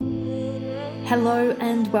Hello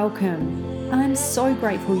and welcome. I'm so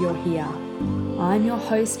grateful you're here. I'm your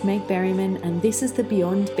host, Meg Berryman, and this is the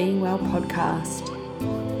Beyond Being Well podcast.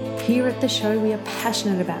 Here at the show, we are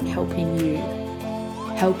passionate about helping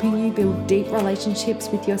you build deep relationships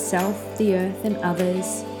with yourself, the earth, and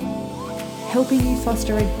others, helping you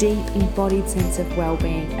foster a deep, embodied sense of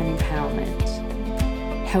well-being and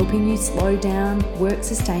empowerment, helping you slow down, work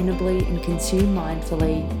sustainably, and consume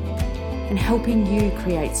mindfully, and helping you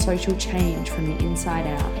create social change from the inside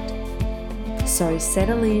out. So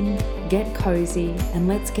settle in, get cozy, and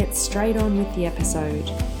let's get straight on with the episode.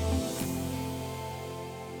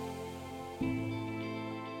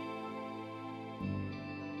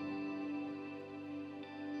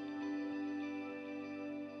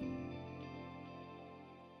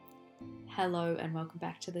 Hello and welcome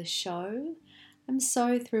back to the show. I'm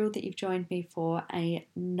so thrilled that you've joined me for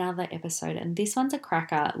another episode, and this one's a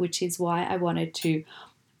cracker, which is why I wanted to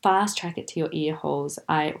fast track it to your ear holes.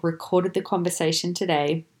 I recorded the conversation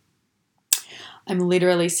today. I'm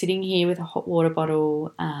literally sitting here with a hot water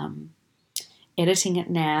bottle, editing it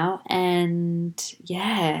now, and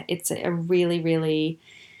yeah, it's a really, really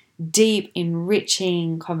deep,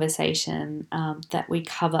 enriching conversation that we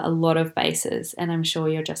cover a lot of bases, and I'm sure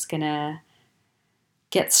you're just gonna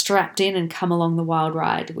get strapped in and come along the wild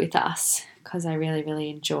ride with us because I really, really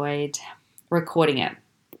enjoyed recording it.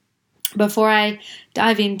 Before I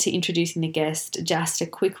dive into introducing the guest, just a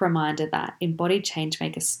quick reminder that Embodied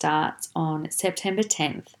Changemaker starts on September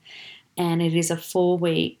 10th, and it is a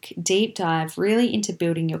 4-week deep dive really into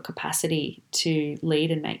building your capacity to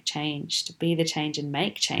lead and make change, to be the change and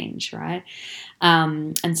make change, right?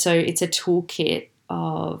 And so it's a toolkit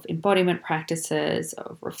of embodiment practices,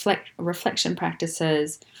 of reflection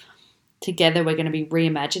practices. Together, we're going to be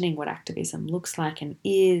reimagining what activism looks like and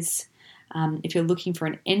is. If you're looking for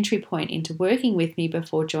an entry point into working with me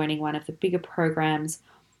before joining one of the bigger programs,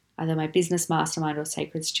 either my business mastermind or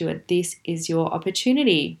Sacred Steward, this is your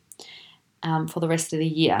opportunity for the rest of the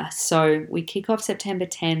year. So we kick off September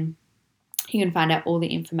 10. You can find out all the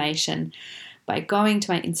information by going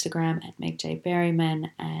to my Instagram at Meg J.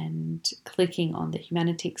 Berryman and clicking on the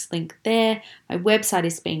Humanitix link there. My website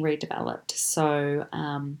is being redeveloped, so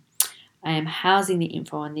I am housing the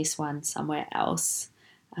info on this one somewhere else.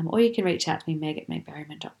 Or you can reach out to me,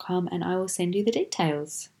 meg@megberryman.com, and I will send you the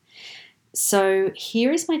details. So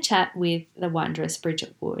here is my chat with the wondrous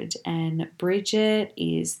Bridget Wood. And Bridget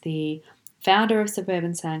is the founder of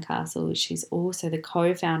Suburban Sandcastle. She's also the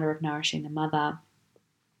co-founder of Nourishing the Mother,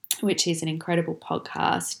 which is an incredible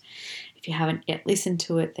podcast. If you haven't yet listened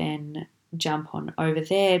to it, then jump on over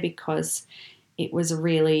there because it was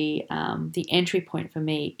really the entry point for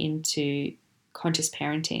me into conscious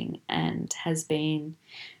parenting and has been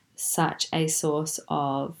such a source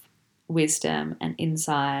of wisdom and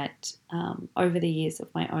insight over the years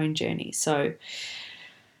of my own journey. So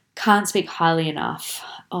can't speak highly enough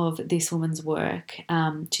of this woman's work.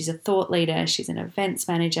 She's a thought leader, she's an events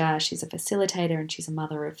manager, she's a facilitator, and she's a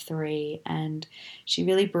mother of 3. And she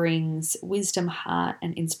really brings wisdom, heart,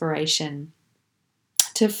 and inspiration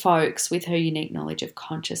to folks with her unique knowledge of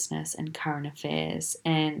consciousness and current affairs.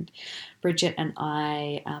 And Bridget and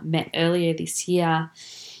I met earlier this year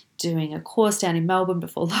doing a course down in Melbourne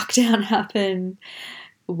before lockdown happened.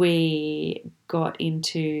 We got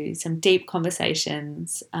into some deep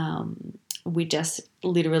conversations. We just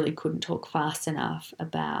literally couldn't talk fast enough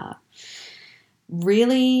about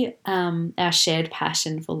really our shared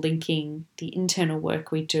passion for linking the internal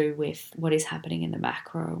work we do with what is happening in the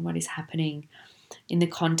macro and what is happening in the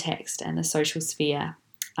context and the social sphere.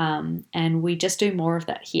 And we just do more of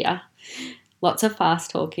that here. Lots of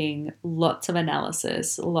fast talking, lots of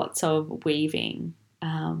analysis, lots of weaving.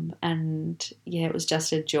 And yeah, it was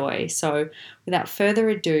just a joy. So without further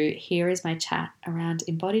ado, here is my chat around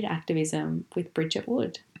embodied activism with Bridget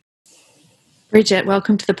Wood. Bridget,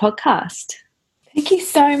 welcome to the podcast. Thank you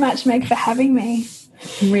so much, Meg, for having me.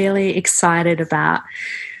 I'm really excited about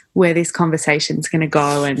where this conversation's going to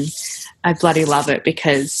go, and I bloody love it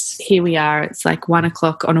because here we are, it's like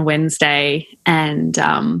 1:00 on a Wednesday, and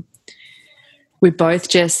we both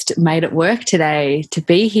just made it work today to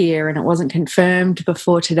be here, and it wasn't confirmed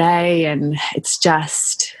before today, and it's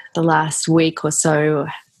just the last week or so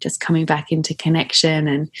just coming back into connection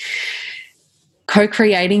and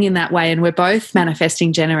co-creating in that way. And we're both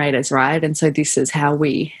manifesting generators, right? And so this is how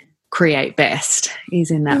we create best, is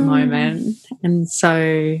in that moment. And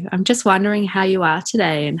so I'm just wondering how you are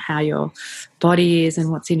today and how your body is and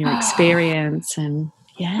what's in your experience. And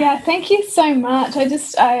yeah, thank you so much. I'm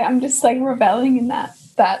just like reveling in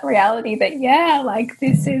that reality that, yeah, like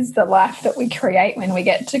this is the life that we create when we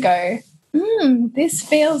get to go This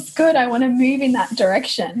feels good. I want to move in that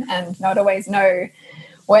direction, and not always know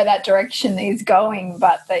where that direction is going,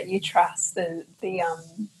 but that you trust the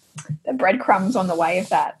breadcrumbs on the way of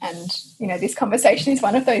that. And, this conversation is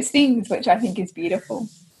one of those things, which I think is beautiful.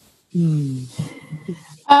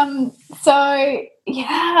 So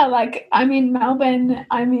yeah, like I'm in Melbourne.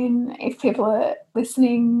 If people are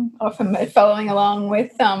listening or following along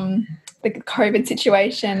with the COVID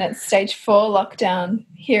situation, it's stage 4 lockdown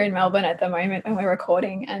here in Melbourne at the moment when we're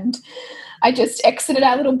recording. And I just exited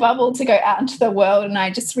our little bubble to go out into the world, and I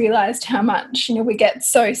just realised how much, we get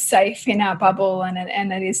so safe in our bubble, and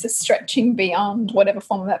it is the stretching beyond whatever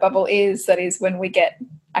form of that bubble is, that is when we get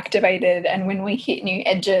activated and when we hit new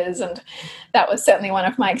edges. And that was certainly one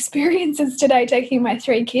of my experiences today, taking my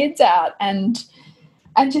 3 kids out and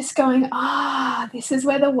just going, this is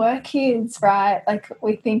where the work is, right? Like,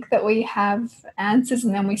 we think that we have answers,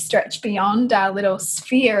 and then we stretch beyond our little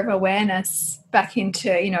sphere of awareness back into,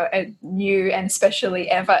 a new and especially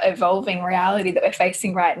ever evolving reality that we're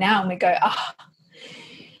facing right now. And we go,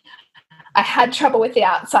 I had trouble with the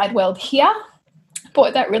outside world here, but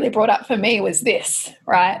what that really brought up for me was this,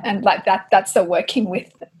 right? And like that's the working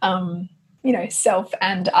with self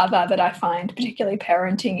and other that I find, particularly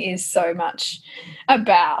parenting, is so much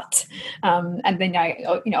about. And then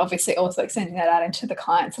obviously also extending that out into the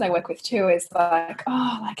clients that I work with too, is like,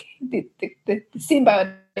 the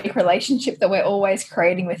symbiotic relationship that we're always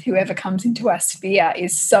creating with whoever comes into our sphere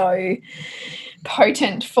is so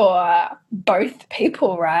potent for both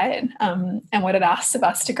people, right? And what it asks of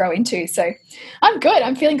us to grow into. So I'm good.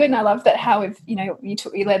 I'm feeling good, and I love that how we've,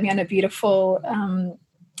 you led me on a beautiful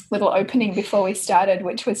little opening before we started,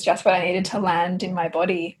 which was just what I needed to land in my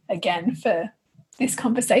body again for this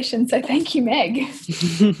conversation. So thank you, Meg.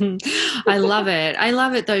 I love it. I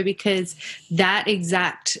love it though, because that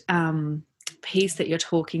exact piece that you're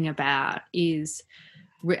talking about is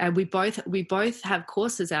we both have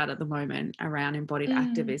courses out at the moment around embodied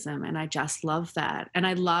activism, and I just love that. And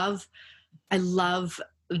I love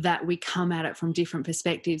that we come at it from different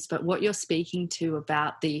perspectives. But what you're speaking to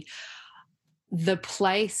about the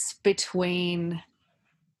place between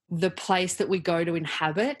the place that we go to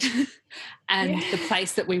inhabit and the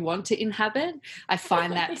place that we want to inhabit, I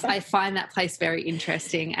find that place very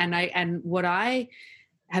interesting. And what I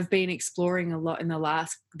have been exploring a lot in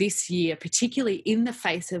this year, particularly in the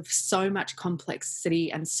face of so much complexity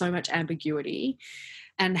and so much ambiguity,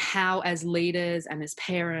 and how as leaders and as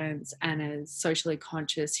parents and as socially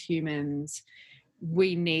conscious humans,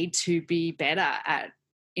 we need to be better at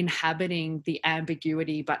inhabiting the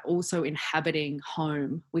ambiguity, but also inhabiting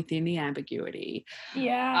home within the ambiguity.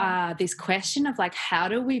 This question of like, how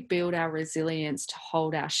do we build our resilience to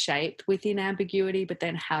hold our shape within ambiguity, but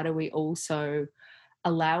then how do we also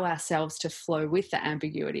allow ourselves to flow with the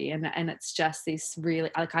ambiguity? And it's just this really,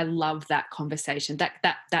 like, I love that conversation,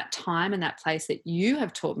 that time and that place that you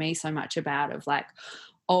have taught me so much about, of like,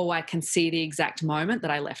 I can see the exact moment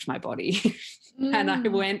that I left my body and I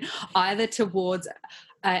went either towards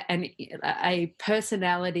a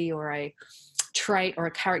personality or a trait or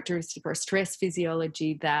a characteristic or a stress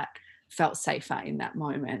physiology that felt safer in that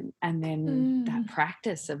moment. And then that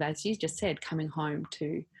practice of, as you just said, coming home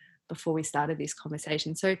to before we started this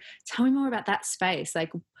conversation. So tell me more about that space,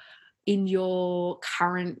 like in your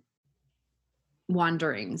current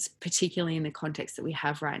wanderings, particularly in the context that we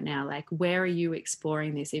have right now. Like, where are you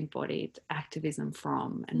exploring this embodied activism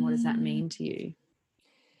from, and what does that mean to you?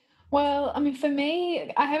 Well, I mean, for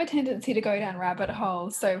me, I have a tendency to go down rabbit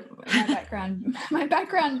holes. So my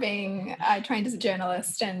background being, I trained as a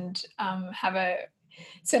journalist and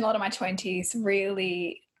spent a lot of my 20s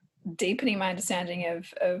really deepening my understanding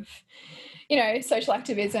of social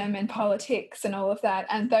activism and politics and all of that.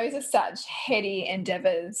 And those are such heady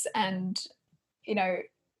endeavors, and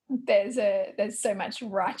there's so much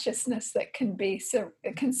righteousness that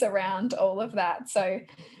can surround all of that. So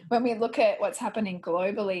when we look at what's happening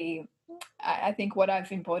globally, I think what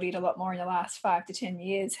I've embodied a lot more in the last 5 to 10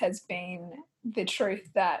 years has been the truth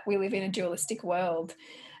that we live in a dualistic world,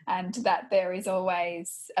 and that there is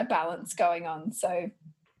always a balance going on. So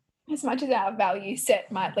as much as our value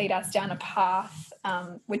set might lead us down a path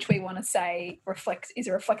which we want to say is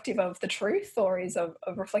reflective of the truth, or is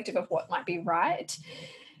reflective of what might be right,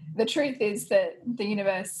 the truth is that the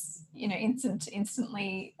universe,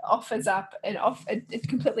 instantly offers up a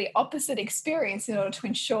completely opposite experience in order to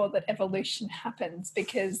ensure that evolution happens.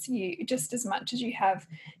 Because you, just as much as you have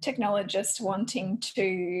technologists wanting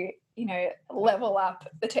to, level up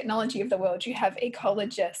the technology of the world, you have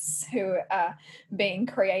ecologists who are being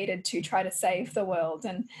created to try to save the world,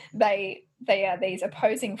 and they they are these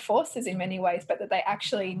opposing forces in many ways, but that they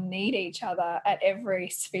actually need each other at every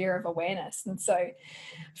sphere of awareness. And so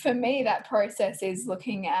for me, that process is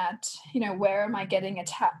looking at, where am I getting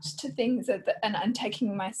attached to things and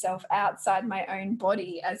taking myself outside my own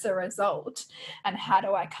body as a result, and how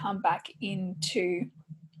do I come back into,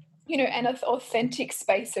 an authentic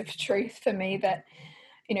space of truth for me that,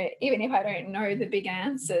 even if I don't know the big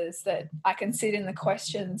answers, that I can sit in the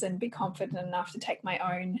questions and be confident enough to take my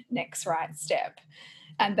own next right step.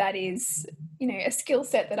 And that is, a skill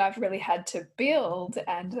set that I've really had to build,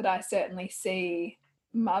 and that I certainly see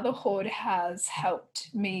motherhood has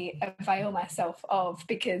helped me avail myself of,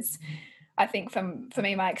 because I think for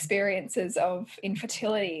me, my experiences of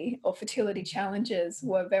infertility or fertility challenges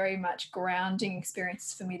were very much grounding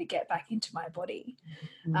experiences for me to get back into my body,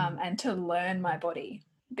 and to learn my body,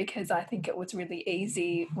 because I think it was really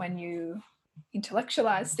easy when you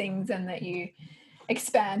intellectualize things and that you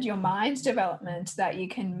expand your mind development, that you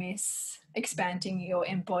can miss expanding your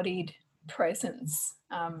embodied presence.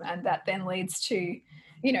 And that then leads to,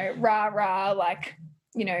 rah, like,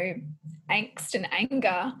 angst and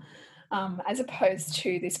anger, as opposed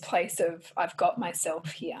to this place of, I've got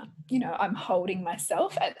myself here. I'm holding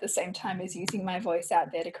myself at the same time as using my voice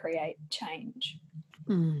out there to create change.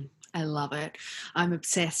 I love it. I'm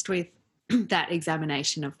obsessed with that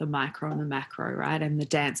examination of the micro and the macro, right, and the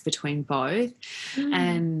dance between both.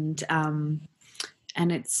 And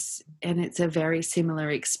it's a very similar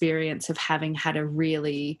experience of having had a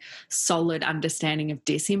really solid understanding of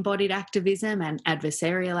disembodied activism and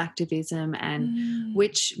adversarial activism, and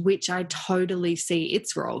which I totally see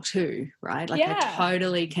its role too, right? Like, I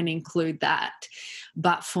totally can include that.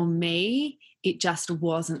 But for me, it just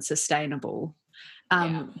wasn't sustainable.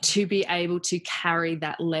 To be able to carry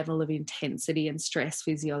that level of intensity and stress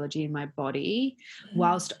physiology in my body,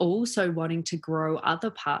 whilst also wanting to grow other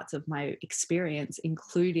parts of my experience,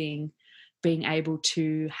 including being able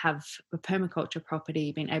to have a permaculture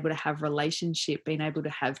property, being able to have relationship, being able to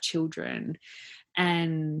have children.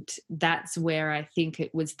 And that's where I think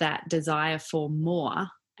it was that desire for more,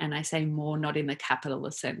 and I say more not in the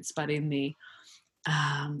capitalist sense, but in the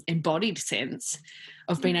embodied sense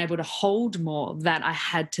of being able to hold more, that I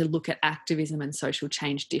had to look at activism and social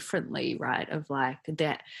change differently, right? Of like,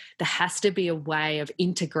 that there has to be a way of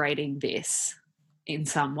integrating this in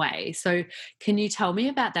some way. So can you tell me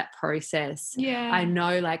about that process? I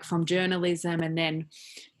know, like, from journalism, and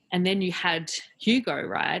then you had Hugo,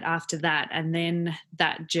 right, after that, and then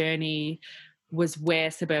that journey was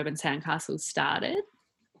where Suburban Sandcastles started.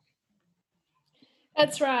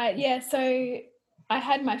 That's right. Yeah. So I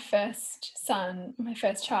had my first son, my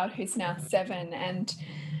first child, who's now 7, and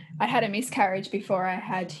I had a miscarriage before I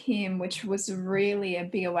had him, which was really a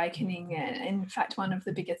big awakening, and in fact one of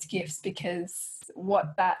the biggest gifts, because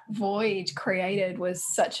what that void created was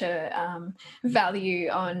such a value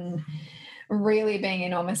on really being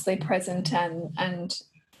enormously present and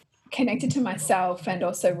connected to myself, and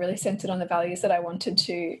also really centered on the values that I wanted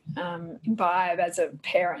to imbibe as a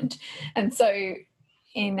parent. And so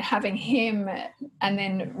in having him, and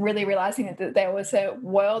then really realizing that there was a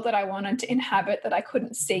world that I wanted to inhabit that I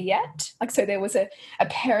couldn't see yet. Like, so there was a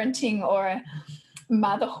parenting or a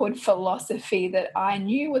motherhood philosophy that I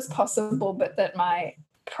knew was possible, but that my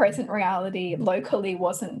present reality locally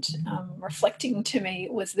wasn't reflecting to me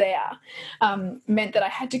was there, meant that I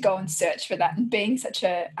had to go and search for that. And being such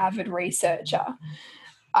an avid researcher,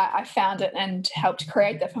 I found it and helped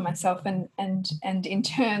create that for myself, and in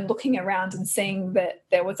turn looking around and seeing that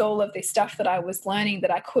there was all of this stuff that I was learning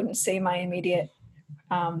that I couldn't see my immediate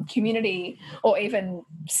community or even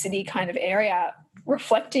city kind of area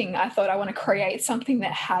reflecting. I thought, I want to create something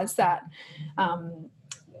that has that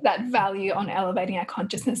that value on elevating our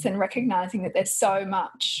consciousness and recognizing that there's so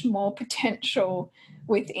much more potential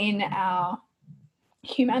within our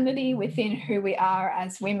humanity, within who we are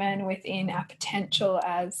as women, within our potential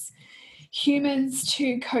as humans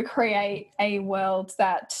to co-create a world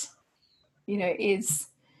that, is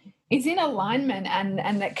in alignment and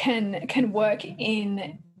that can work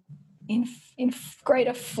in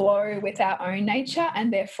greater flow with our own nature,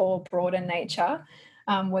 and therefore broader nature,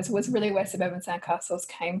 was really where Suburban Sandcastles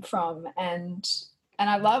came from. And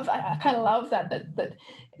I kind of love that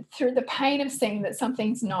through the pain of seeing that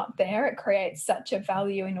something's not there, it creates such a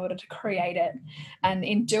value in order to create it. And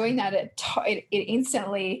in doing that, it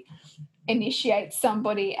instantly initiates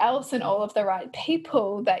somebody else and all of the right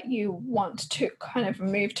people that you want to kind of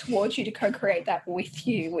move towards you to co-create that with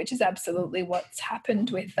you, which is absolutely what's happened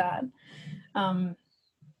with that.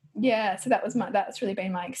 Yeah, so that's really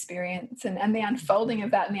been my experience, and the unfolding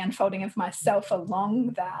of that and the unfolding of myself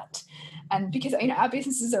along that. And because, our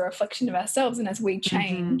business is a reflection of ourselves, and as we Mm-hmm.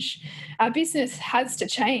 change, our business has to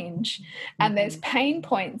change. And there's Mm-hmm. pain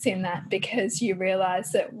points in that because you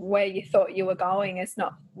realize that where you thought you were going is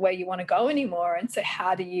not where you want to go anymore. And so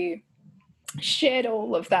how do you shed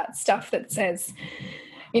all of that stuff that says,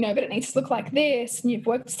 but it needs to look like this, and you've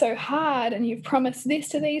worked so hard, and you've promised this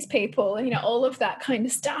to these people, and all of that kind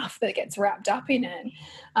of stuff that gets wrapped up in it,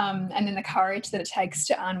 and then the courage that it takes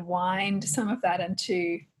to unwind some of that and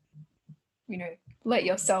to, let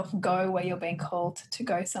yourself go where you're being called to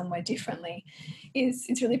go somewhere differently, is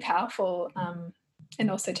really powerful,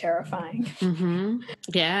 and also terrifying. Mm-hmm.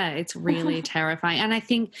 Yeah, it's really terrifying. And I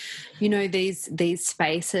think, these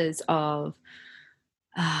spaces of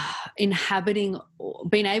inhabiting,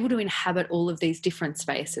 being able to inhabit all of these different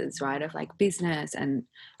spaces, right, of like business and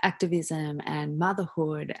activism and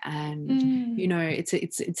motherhood, and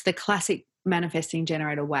it's the classic manifesting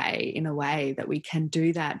generator way, in a way that we can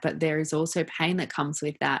do that, but there is also pain that comes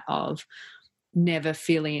with that, of never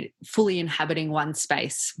feeling fully inhabiting one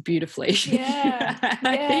space beautifully. Yeah,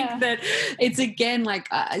 I think yeah. that it's, again, like,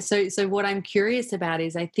 so what I'm curious about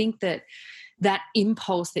is, I think that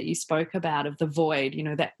impulse that you spoke about of the void,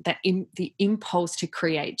 the impulse to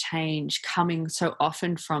create change coming so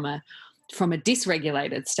often from a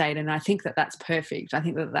dysregulated state. And I think that that's perfect. I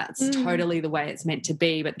think that that's totally the way it's meant to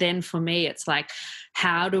be. But then for me, it's like,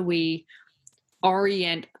 how do we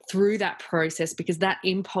orient through that process, because that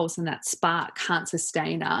impulse and that spark can't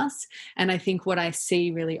sustain us. And I think what I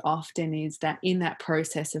see really often is that in that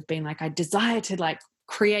process of being like, I desire to like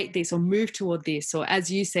create this or move toward this, or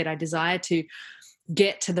as you said, I desire to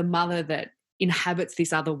get to the mother that inhabits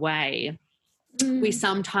this other way, we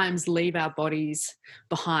sometimes leave our bodies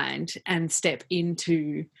behind and step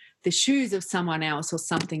into the shoes of someone else or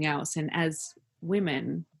something else. And as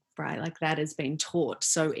women, right, like, that has been taught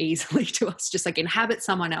so easily to us, just like inhabit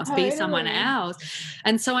someone else, be someone Totally. else.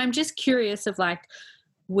 And so I'm just curious of like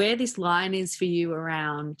where this line is for you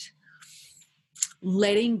around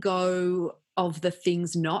letting go of the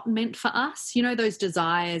things not meant for us, those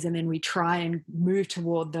desires, and then we try and move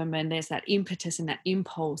toward them, and there's that impetus and that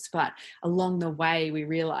impulse, but along the way we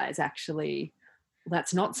realize, actually,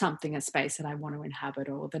 that's not something, a space that I want to inhabit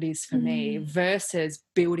or that is for me, versus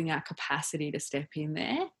building our capacity to step in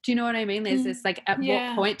there. Do you know what I mean? There's this, like, at what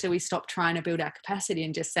Yeah. point do we stop trying to build our capacity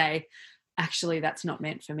and just say, actually, that's not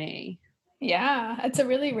meant for me? Yeah, it's a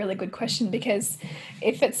really, really good question, because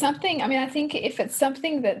if it's something, I think if it's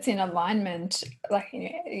something that's in alignment, like,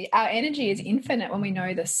 our energy is infinite when we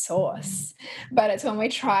know the source, but it's when we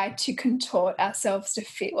try to contort ourselves to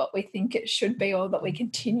fit what we think it should be, or that we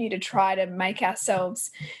continue to try to make ourselves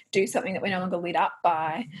do something that we're no longer lit up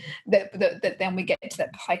by, that then we get to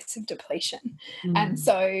that place of depletion. And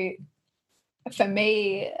so for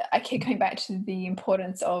me, I keep coming back to the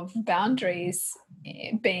importance of boundaries,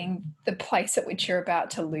 being the place at which you're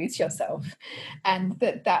about to lose yourself. And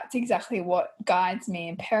that's exactly what guides me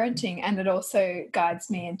in parenting. And it also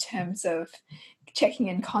guides me in terms of checking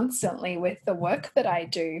in constantly with the work that I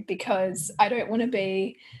do, because I don't want to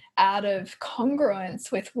be out of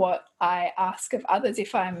congruence with what I ask of others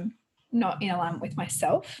if I'm not in alignment with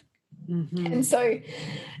myself. Mm-hmm.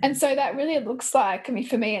 And so that really looks like,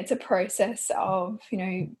 for me, it's a process of,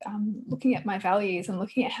 looking at my values and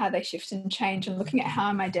looking at how they shift and change, and looking at how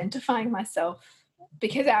I'm identifying myself,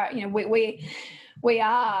 because we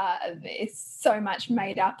are, it's so much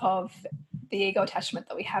made up of the ego attachment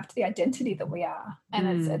that we have to the identity that we are. And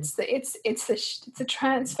it's the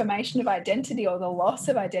transformation of identity, or the loss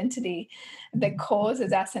of identity, that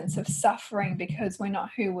causes our sense of suffering, because we're not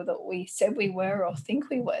who that we said we were, or think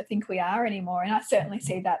we are anymore. And I certainly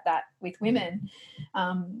see that with women,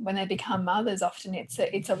 when they become mothers, often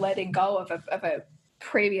it's a letting go of a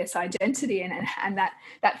previous identity, and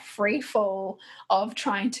that free fall of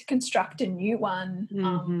trying to construct a new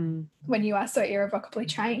one, when you are so irrevocably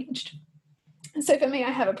changed. And so for me,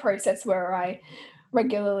 I have a process where I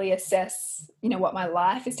regularly assess, what my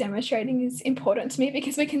life is demonstrating is important to me,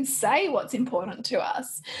 because we can say what's important to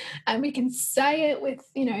us, and we can say it with,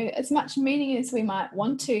 as much meaning as we might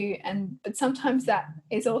want to. But sometimes that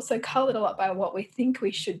is also colored a lot by what we think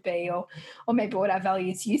we should be, or maybe what our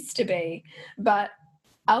values used to be. But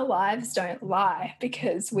our lives don't lie,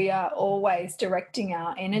 because we are always directing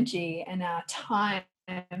our energy and our time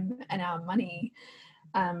and our money,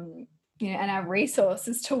 and our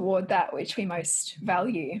resources toward that which we most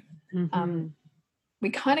value.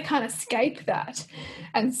 We kind of can't escape that.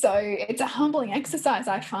 And so it's a humbling exercise,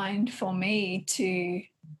 I find, for me, to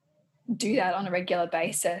do that on a regular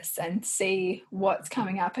basis and see what's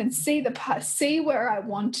coming up and see where I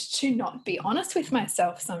want to not be honest with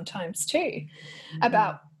myself sometimes too,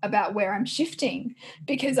 about where I'm shifting,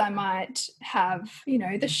 because I might have,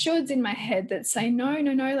 the shoulds in my head that say, no,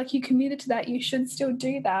 like, you committed to that, you should still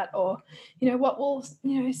do that. Or, what will,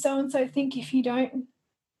 so-and-so think if you don't,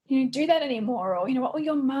 do that anymore? Or, what will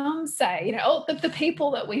your mum say? All the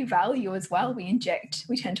people that we value as well, we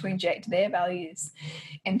tend to inject their values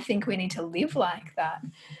and think we need to live like that.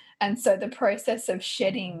 And so the process of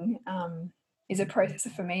shedding is a process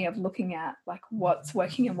for me of looking at like what's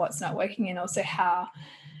working and what's not working, and also how,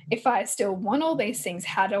 if I still want all these things,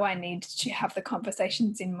 how do I need to have the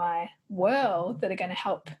conversations in my world that are going to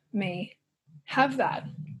help me have that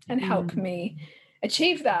and help me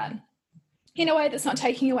achieve that in a way that's not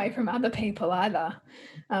taking away from other people either,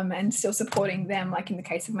 and still supporting them. Like in the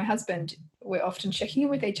case of my husband, we're often checking in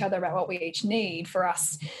with each other about what we each need for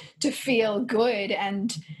us to feel good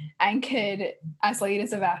and anchored as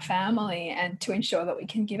leaders of our family, and to ensure that we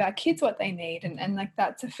can give our kids what they need. And like,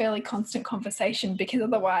 that's a fairly constant conversation, because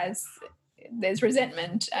otherwise there's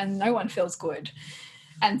resentment and no one feels good.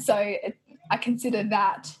 And so I consider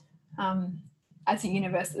that as a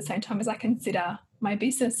universe at the same time as I consider my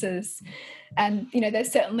businesses. And,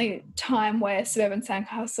 there's certainly time where Suburban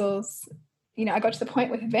Sandcastles, I got to the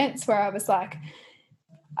point with events where I was like,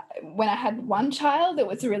 when I had one child, it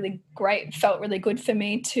was felt really good for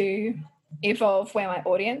me to evolve where my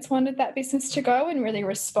audience wanted that business to go and really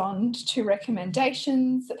respond to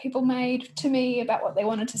recommendations that people made to me about what they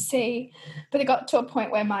wanted to see. But it got to a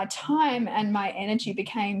point where my time and my energy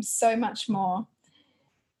became so much more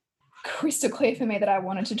crystal clear for me that I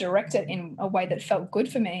wanted to direct it in a way that felt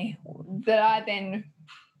good for me, that I then,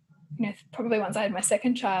 probably once I had my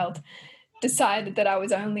second child, decided that I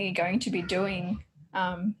was only going to be doing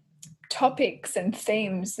topics and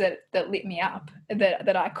themes that lit me up,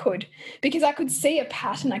 that I could, because I could see a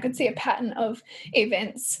pattern. I could see a pattern of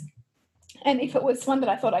events, and if it was one that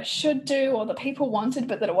I thought I should do or that people wanted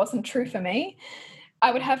but that it wasn't true for me,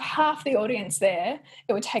 I would have half the audience there.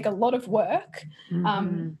 It would take a lot of work.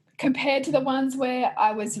 Compared to the ones where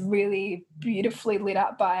I was really beautifully lit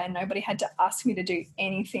up by, and nobody had to ask me to do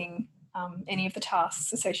anything, any of the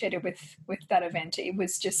tasks associated with that event. It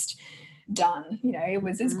was just done. It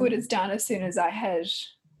was as good as done as soon as I had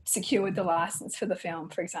secured the license for the film,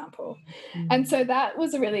 for example. And so that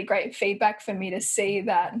was a really great feedback for me, to see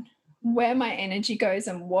that where my energy goes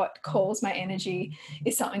and what calls my energy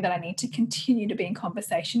is something that I need to continue to be in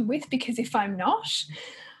conversation with, because if I'm not,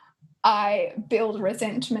 I build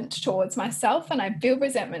resentment towards myself and I build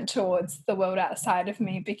resentment towards the world outside of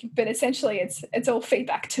me. But essentially it's all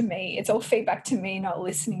feedback to me. It's all feedback to me not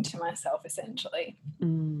listening to myself, essentially.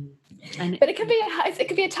 But it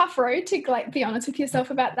can be a tough road to, like, be honest with yourself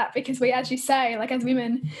about that, because we, as you say, like, as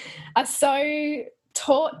women, are so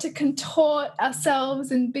taught to contort ourselves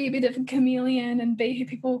and be a bit of a chameleon and be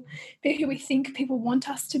who we think people want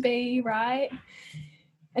us to be, right?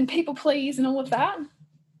 And people please and all of that.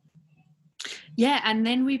 Yeah, and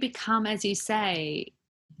then we become, as you say,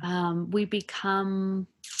 we become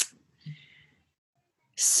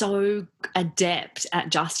so adept at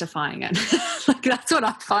justifying it. Like, that's what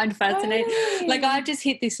I find fascinating. Really? Like, I just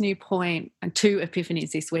hit this new point, 2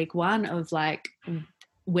 epiphanies this week. One of, like,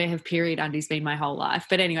 where have period undies been my whole life?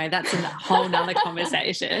 But anyway, that's a whole nother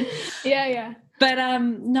conversation. Yeah. But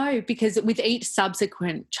no, because with each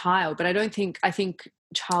subsequent child, but I think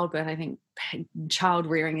childbirth, I think child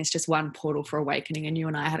rearing is just one portal for awakening. And you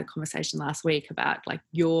and I had a conversation last week about, like,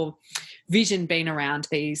 your vision being around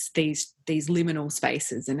these liminal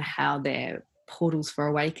spaces and how they're portals for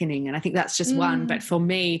awakening. And I think that's just one. But for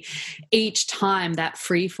me, each time that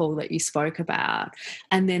free fall that you spoke about,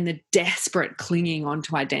 and then the desperate clinging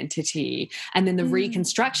onto identity, and then the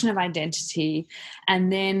reconstruction of identity,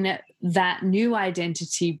 and then that new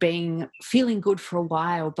identity feeling good for a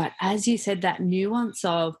while. But as you said, that nuance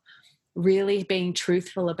of really being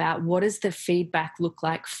truthful about what does the feedback look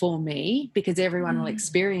like for me, because everyone will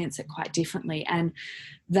experience it quite differently. And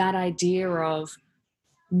that idea of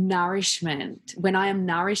nourishment, when I am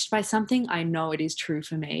nourished by something, I know it is true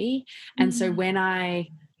for me. And so when I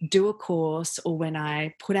do a course, or when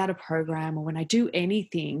I put out a program, or when I do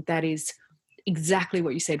anything that is exactly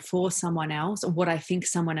what you said for someone else, or what I think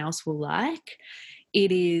someone else will like,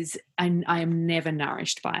 it is, and I am never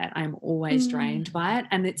nourished by it. I am always drained by it.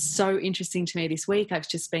 And it's so interesting to me this week. I've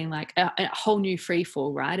just been like a whole new free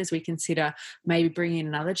fall, right? As we consider maybe bringing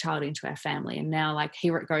another child into our family. And now, like,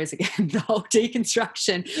 here it goes again, the whole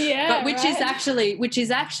deconstruction, but which is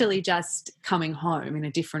actually just coming home in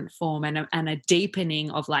a different form, and a deepening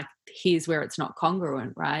of, like, here's where it's not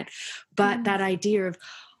congruent, right? But that idea of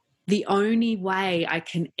the only way I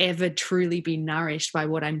can ever truly be nourished by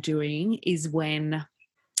what I'm doing is when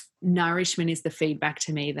nourishment is the feedback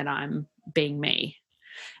to me that I'm being me.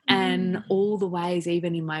 And all the ways,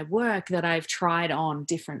 even in my work, that I've tried on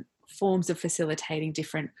different forms of facilitating,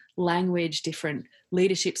 different language, different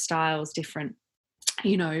leadership styles, different,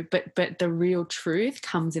 but the real truth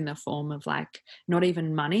comes in the form of like not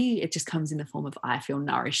even money. It just comes in the form of I feel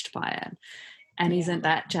nourished by it. And isn't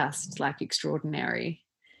that just like extraordinary?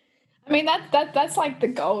 I mean, that's like the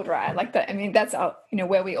gold, right? Like that. I mean, that's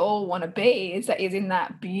where we all want to be, is in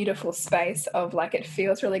that beautiful space of like, it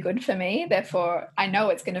feels really good for me, therefore I know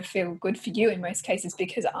it's going to feel good for you in most cases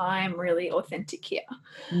because I'm really authentic here.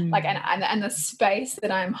 Like, and the space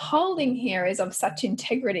that I'm holding here is of such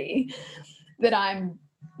integrity that I'm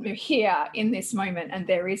here in this moment and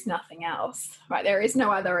there is nothing else, right? There is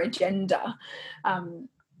no other agenda. And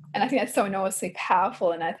I think that's so enormously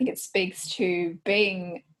powerful, and I think it speaks to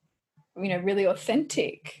being really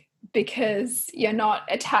authentic, because you're not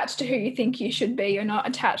attached to who you think you should be. You're not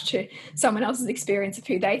attached to someone else's experience of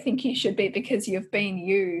who they think you should be, because you've been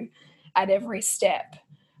you at every step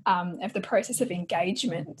of the process of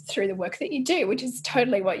engagement through the work that you do, which is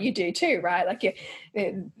totally what you do too, right? Like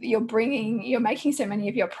you're making so many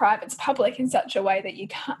of your privates public in such a way that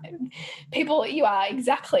you are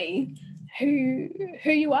exactly who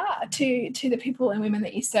you are to the people and women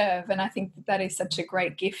that you serve. And I think that is such a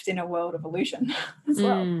great gift in a world of illusion as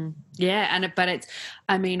well. Yeah. But it's,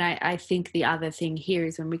 I think the other thing here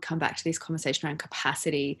is when we come back to this conversation around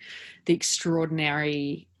capacity, the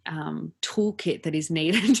extraordinary toolkit that is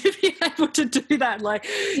needed to be able to do that,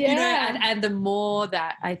 and the more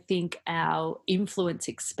that I think our influence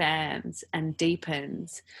expands and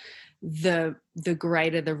deepens, the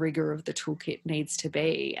greater the rigor of the toolkit needs to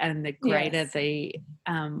be, and the greater the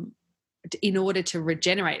in order to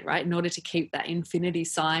regenerate, right, in order to keep that infinity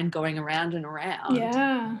sign going around and around,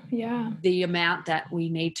 the amount that we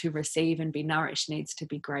need to receive and be nourished needs to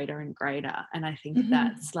be greater and greater. And I think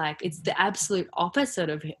that's like, it's the absolute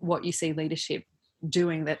opposite of what you see leadership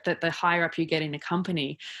doing, that the higher up you get in a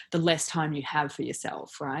company, the less time you have for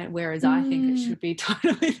yourself, right? Whereas I think it should be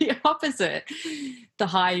totally the opposite. The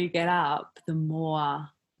higher you get up, the more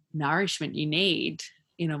nourishment you need,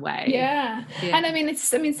 in a way. Yeah. And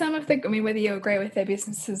some of whether you agree with their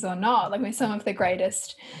businesses or not, some of the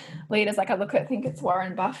greatest leaders, I think it's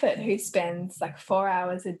Warren Buffett, who spends like 4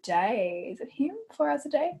 hours a day. Is it him? 4 hours a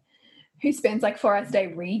day? Who spends like 4 hours a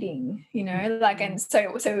day reading, and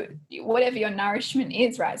so whatever your nourishment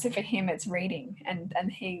is, right? So for him, it's reading,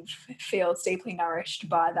 and he feels deeply nourished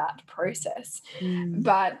by that process.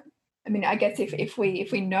 But I guess if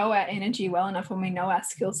we know our energy well enough, and we know our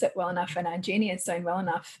skill set well enough, and our genius zone well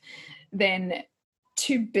enough, then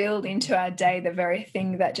to build into our day the very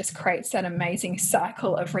thing that just creates that amazing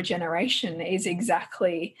cycle of regeneration is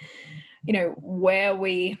exactly, where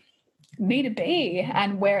we need to be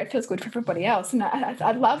and where it feels good for everybody else. And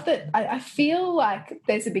I love that. I feel like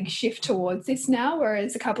there's a big shift towards this now,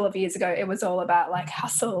 whereas a couple of years ago it was all about like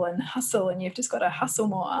hustle and you've just got to hustle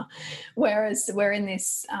more, whereas we're in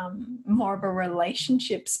this more of a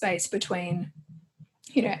relationship space between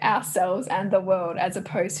ourselves and the world, as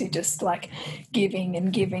opposed to just like giving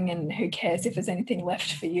and who cares if there's anything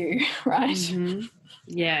left for you, right?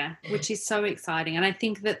 Yeah, which is so exciting. And I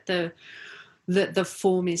think that the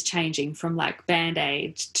form is changing from like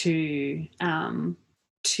Band-Aid to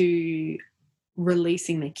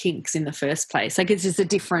releasing the kinks in the first place. Like, it's just a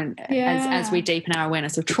different, as we deepen our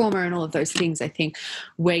awareness of trauma and all of those things, I think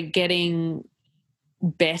we're getting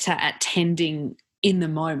better at tending in the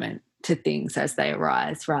moment to things as they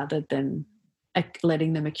arise, rather than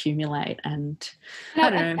letting them accumulate. And I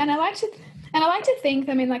don't know. And I like to think,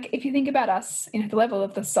 if you think about us, the level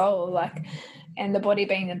of the soul, and the body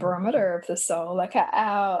being the barometer of the soul,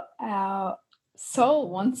 our soul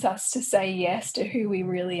wants us to say yes to who we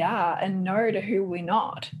really are and no to who we're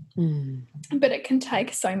not. But it can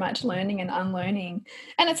take so much learning and unlearning,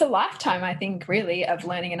 and it's a lifetime, I think, really, of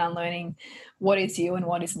learning and unlearning what is you and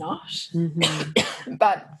what is not.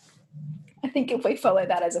 But I think if we follow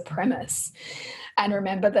that as a premise and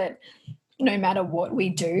remember that no matter what we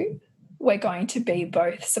do, we're going to be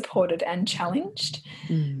both supported and challenged,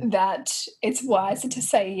 that it's wiser to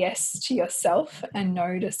say yes to yourself and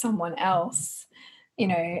no to someone else,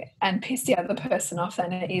 and piss the other person off,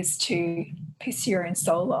 than it is to piss your own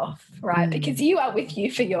soul off, right? Because you are with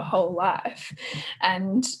you for your whole life,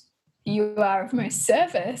 and you are of most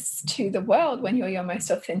service to the world when you're your most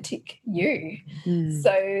authentic you.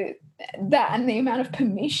 So that, and the amount of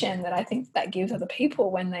permission that I think that gives other people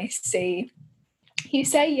when they see You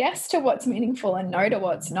say yes to what's meaningful and no to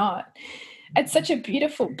what's not. It's such a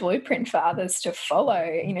beautiful blueprint for others to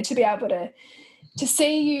follow, to be able to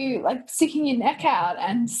see you like sticking your neck out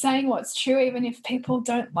and saying what's true, even if people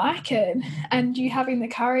don't like it, and you having the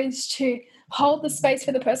courage to hold the space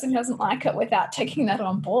for the person who doesn't like it without taking that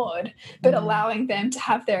on board, but allowing them to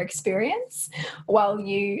have their experience while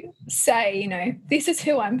you say, this is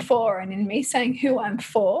who I'm for. And in me saying who I'm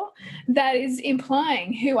for, that is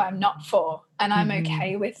implying who I'm not for. And I'm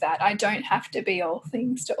okay with that. I don't have to be all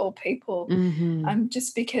things to all people,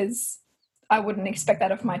 just because I wouldn't expect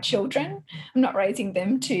that of my children. I'm not raising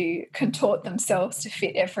them to contort themselves to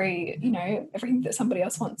fit everything that somebody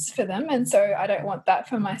else wants for them. And so I don't want that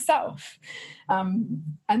for myself. And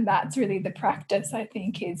that's really the practice, I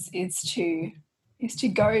think, is to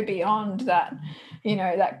go beyond that,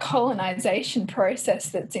 that colonization process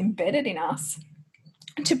that's embedded in us,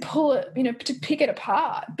 to pull it, to pick it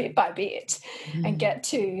apart bit by bit and get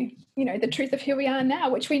to, the truth of who we are now,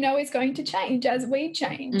 which we know is going to change as we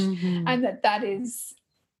change. And that is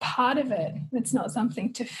part of it. It's not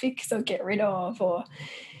something to fix or get rid of or,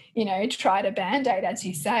 try to band-aid, as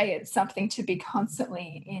you say. It's something to be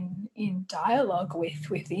constantly in dialogue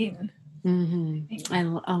within.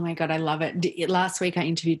 Oh my God, I love it. Last week I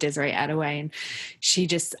interviewed Desiree Adaway, and she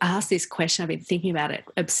just asked this question. I've been thinking about it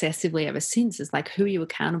obsessively ever since. It's like, who are you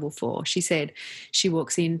accountable for? She said she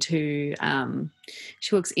walks into to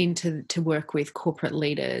work with corporate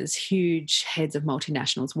leaders, huge heads of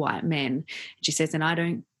multinationals, white men. She says, and I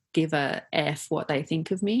don't give a F what they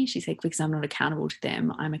think of me. She said, because I'm not accountable to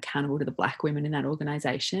them. I'm accountable to the Black women in that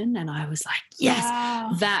organization. And I was like, yes,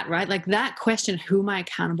 wow. That, right? Like that question, who am I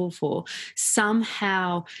accountable for,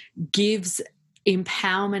 somehow gives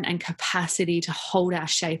empowerment and capacity to hold our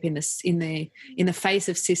shape in the face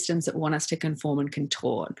of systems that want us to conform and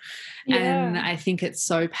contort. Yeah. And I think it's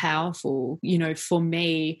so powerful. For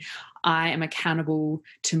me, I am accountable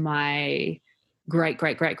to my great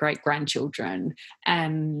grandchildren,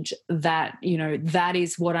 and that that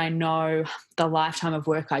is what I know. The lifetime of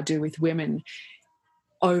work I do with women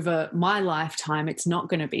over my lifetime, it's not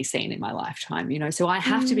going to be seen in my lifetime, so I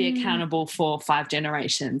have to be accountable for 5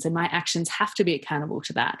 generations, and my actions have to be accountable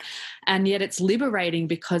to that. And yet it's liberating,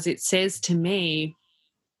 because it says to me,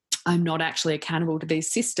 I'm not actually accountable to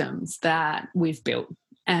these systems that we've built,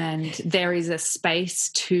 and there is a space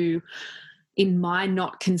to, in my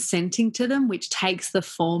not consenting to them, which takes the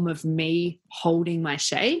form of me holding my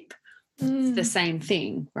shape. It's the same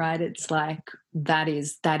thing, right? It's like that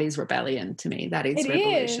is rebellion to me. That is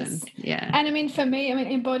revolution. Yeah. And I mean, for me,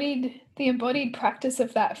 the embodied practice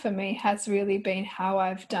of that for me has really been how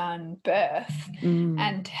I've done birth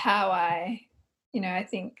and how I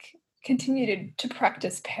think continue to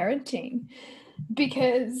practice parenting,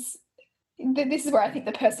 because this is where I think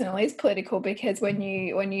the personal is political, because when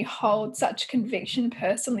you hold such conviction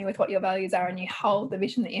personally with what your values are, and you hold the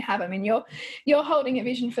vision that you have, I mean, you're holding a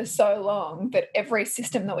vision for so long that every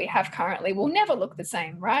system that we have currently will never look the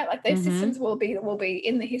same, right? Like those systems will be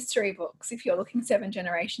in the history books if you're looking 7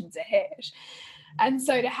 generations ahead. And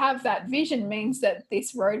so to have that vision means that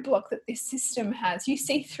this roadblock that this system has, you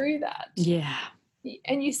see through that. Yeah.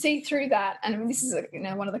 And you see through that, and this is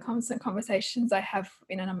one of the constant conversations I have,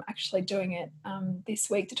 and I'm actually doing it this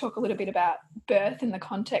week, to talk a little bit about birth in the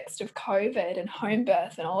context of COVID and home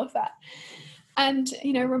birth and all of that. And,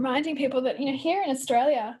 reminding people that, here in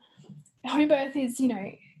Australia, home birth is,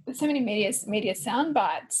 so many media sound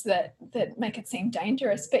bites that make it seem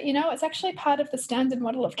dangerous, but, it's actually part of the standard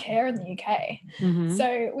model of care in the UK.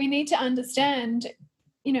 So we need to understand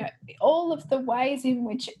all of the ways in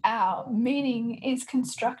which our meaning is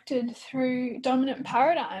constructed through dominant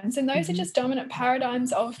paradigms. And those are just dominant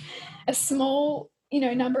paradigms of a small,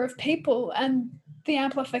 number of people, and the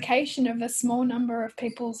amplification of a small number of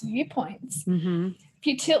people's viewpoints.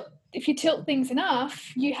 If you tilt things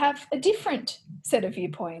enough, you have a different set of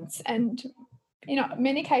viewpoints. And, in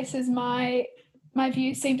many cases, my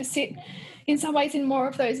views seem to sit in some ways in more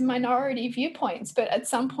of those minority viewpoints. But at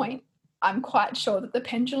some point, I'm quite sure that the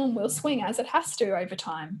pendulum will swing, as it has to over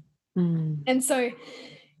time. And so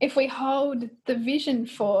if we hold the vision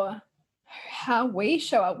for how we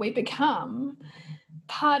show up, we become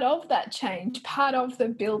part of that change, part of the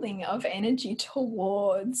building of energy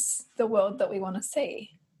towards the world that we want to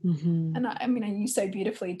see. And I mean, you so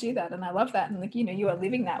beautifully do that, and I love that. And you are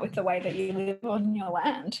living that with the way that you live on your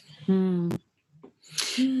land.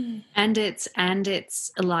 And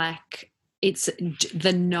it's like,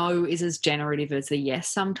 the no is as generative as the yes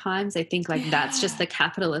sometimes. I think like that's just the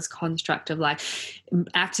capitalist construct of like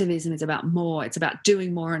activism is about more, it's about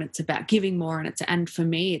doing more, and it's about giving more, and for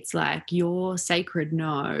me it's like your sacred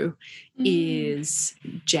no is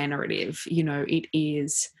generative. You know, it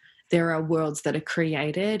is, there are worlds that are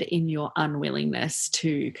created in your unwillingness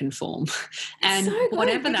to conform and so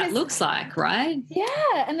whatever that looks like, right? Yeah.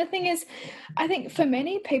 And the thing is, I think for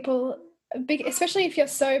many people, especially if you're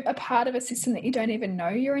so a part of a system that you don't even know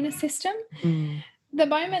you're in a system, the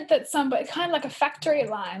moment that somebody, kind of like a factory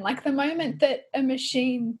line, like the moment that a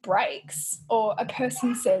machine breaks or a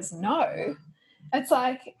person says no, it's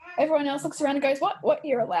like everyone else looks around and goes, what,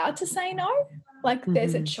 you're allowed to say no? Like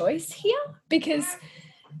there's a choice here? Because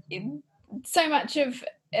so much of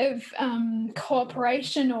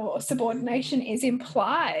cooperation or subordination is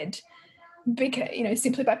implied because, you know,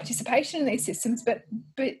 simply by participation in these systems, but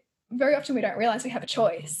very often we don't realize we have a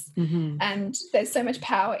choice. And there's so much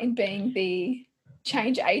power in being the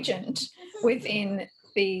change agent within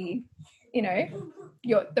the, you know,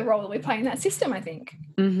 the role that we play in that system, I think.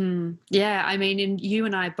 Yeah, I mean, you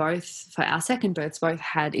and I both, for our second births, both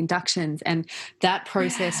had inductions, and that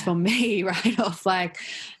process for me, right off, like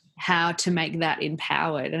how to make that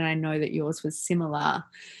empowered, and I know that yours was similar,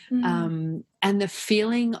 and the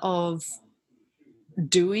feeling of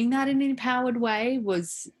doing that in an empowered way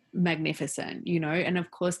was magnificent, you know. And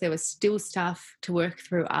of course there was still stuff to work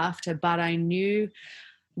through after, but I knew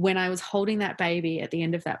when I was holding that baby at the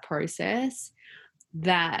end of that process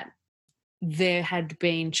that there had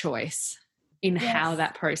been choice in how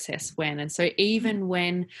that process went. And so even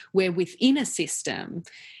when we're within a system,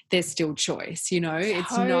 there's still choice, you know.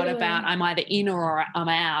 It's not about I'm either in or I'm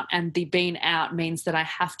out, and the being out means that I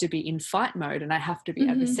have to be in fight mode and I have to be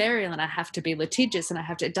adversarial and I have to be litigious and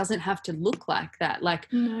it doesn't have to look like that. Like,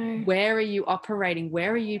 where are you operating?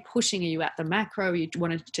 Where are you pushing? Are you at the macro? Are you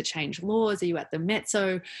wanting to change laws? Are you at the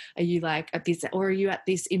mezzo? Are you like at this, or are you at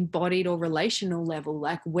this embodied or relational level?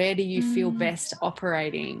 Like, where do you feel best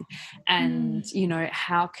operating? And, you know,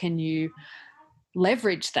 how can you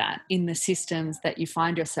leverage that in the systems that you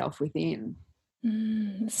find yourself within?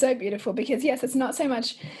 So beautiful, because yes, it's not so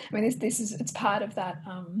much, I mean, it's part of that,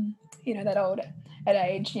 you know, that old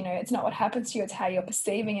adage, you know, it's not what happens to you, it's how you're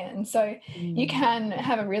perceiving it. And so you can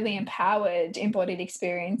have a really empowered embodied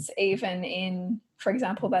experience even in, for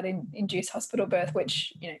example, that induced hospital birth,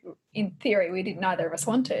 which, you know, in theory neither of us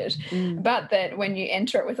wanted, but that when you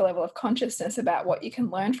enter it with a level of consciousness about what you can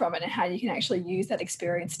learn from it and how you can actually use that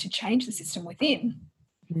experience to change the system within,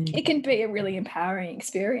 it can be a really empowering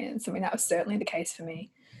experience. I mean, that was certainly the case for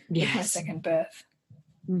me with my second birth.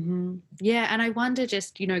 Yeah, and I wonder,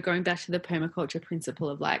 just, you know, going back to the permaculture principle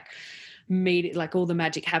of like all the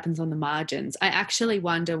magic happens on the margins, I actually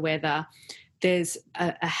wonder whether there's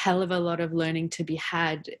a hell of a lot of learning to be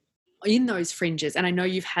had in those fringes. And I know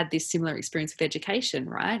you've had this similar experience with education,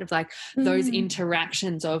 right? Of like those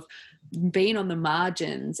interactions of being on the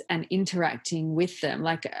margins and interacting with them.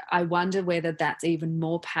 Like, I wonder whether that's even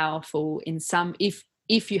more powerful in some, if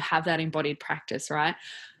you have that embodied practice, right,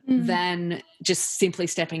 than just simply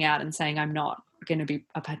stepping out and saying, I'm not going to be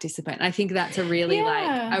a participant. I think that's a really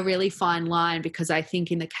like a really fine line, because I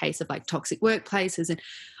think in the case of like toxic workplaces, and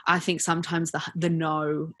I think sometimes the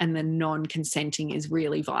no and the non-consenting is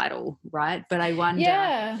really vital, right? But I wonder,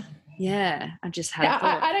 I just had a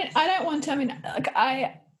thought. I don't want to, I mean, like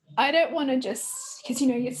I don't want to just, because, you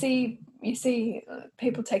know, you see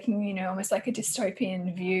people taking, you know, almost like a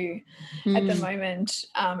dystopian view at the moment,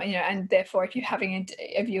 you know, and therefore if you're having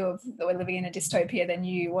a view of that we're living in a dystopia, then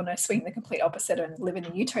you want to swing the complete opposite and live in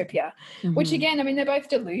a utopia, which again, I mean, they're both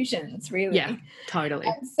delusions, really. Yeah, totally.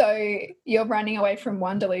 And so you're running away from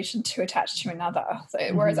one delusion to attach to another. So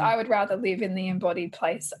whereas I would rather live in the embodied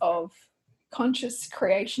place of conscious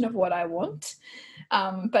creation of what I want,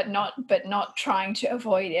 but not trying to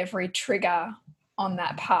avoid every trigger on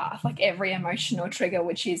that path, like every emotional trigger,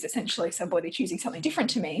 which is essentially somebody choosing something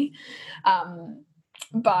different to me,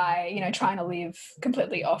 by, you know, trying to live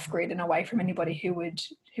completely off grid and away from anybody who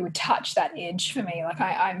would touch that edge for me. Like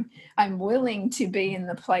I'm willing to be in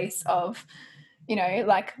the place of, you know,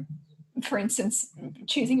 like, for instance,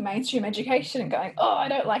 choosing mainstream education and going, oh, I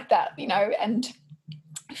don't like that, you know, and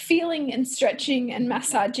feeling and stretching and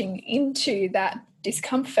massaging into that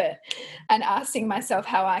discomfort and asking myself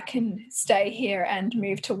how I can stay here and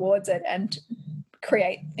move towards it and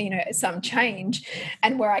create, you know, some change.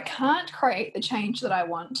 And where I can't create the change that I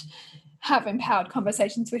want, have empowered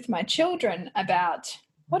conversations with my children about,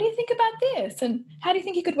 what do you think about this? And how do you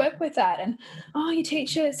think you could work with that? And, oh, your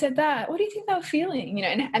teacher said that. What do you think they were feeling? You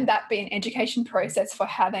know, and that be an education process for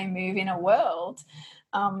how they move in a world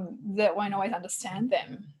that won't always understand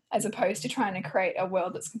them, as opposed to trying to create a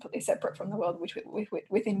world that's completely separate from the world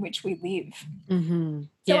within which we live. Mm-hmm.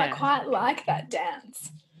 So Yeah. I quite like that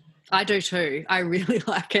dance. I do too. I really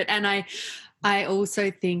like it. And I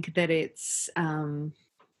also think that it's,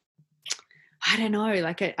 I don't know,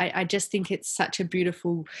 like I just think it's such a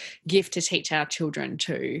beautiful gift to teach our children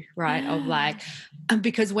too, right? Of like,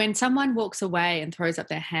 because when someone walks away and throws up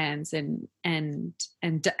their hands and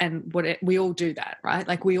we all do that, right?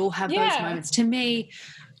 Like we all have those moments. To me,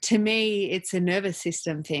 it's a nervous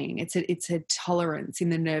system thing. It's a tolerance in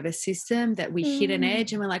the nervous system that we hit an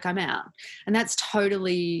edge and we're like, I'm out. And that's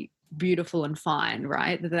totally beautiful and fine,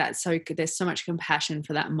 right? That's so, there's so much compassion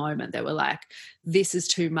for that moment that we're like, this is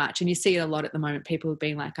too much. And you see it a lot at the moment, people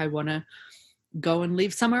being like, I want to go and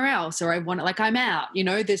live somewhere else, or I want to, like, I'm out,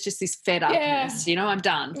 there's just this fed upness, I'm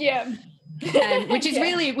done. Yeah. And which is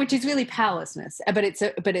really powerlessness, but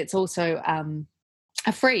it's also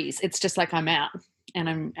a freeze. It's just like, I'm out and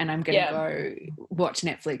I'm going to go watch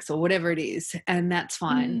Netflix or whatever it is, and that's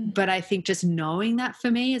fine. But I think just knowing that for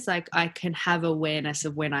me is like, I can have awareness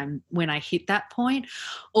of when I hit that point,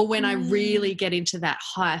 or when I really get into that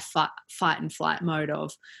high fight and flight mode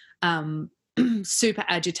of super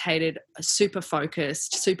agitated, super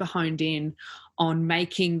focused, super honed in on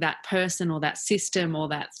making that person or that system or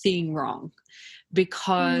that thing wrong,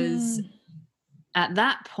 because at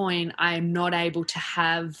that point I am not able to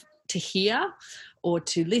hear or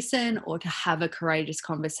to listen or to have a courageous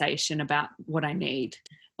conversation about what I need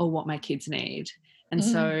or what my kids need. And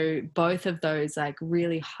so both of those like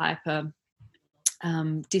really hyper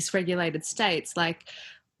dysregulated states, like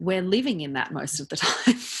we're living in that most of the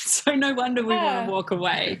time. So no wonder we want to walk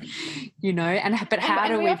away, but how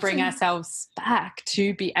do we bring ourselves back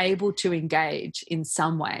to be able to engage in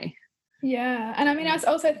some way? Yeah. And I mean, I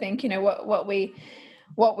also think,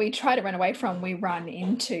 what we try to run away from, we run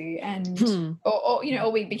into, and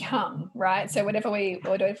or we become, right? So whatever we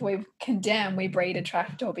condemn, we breed,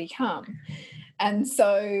 attract, or become. And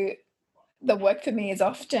so the work for me is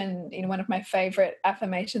often, one of my favorite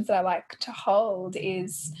affirmations that I like to hold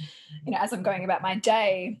is, as I'm going about my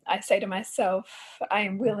day, I say to myself, I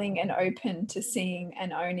am willing and open to seeing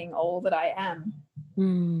and owning all that I am.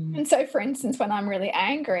 And so, for instance, when I'm really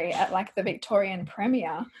angry at like the Victorian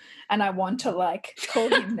Premier and I want to like call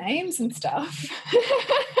him names and stuff,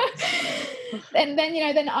 and then,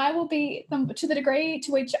 then I will be, to the degree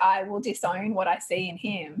to which I will disown what I see in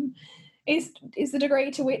him is the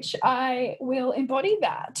degree to which I will embody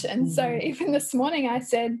that. And so even this morning I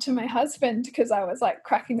said to my husband, because I was like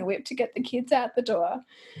cracking the whip to get the kids out the door,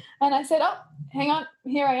 and I said, oh, hang on,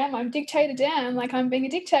 here I am, I'm dictator Dan, like I'm being a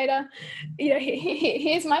dictator,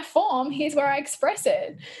 here's my form, here's where I express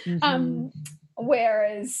it.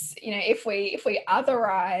 Whereas, if we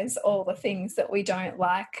otherize all the things that we don't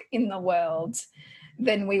like in the world,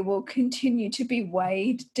 then we will continue to be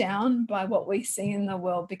weighed down by what we see in the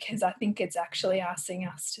world, because I think it's actually asking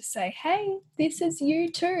us to say, hey, this is you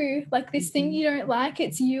too. Like this thing you don't like,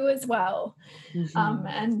 it's you as well.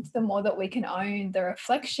 And the more that we can own the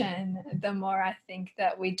reflection, the more I think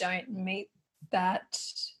that we don't meet that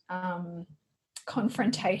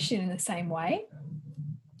confrontation in the same way.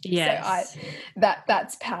 Yes. So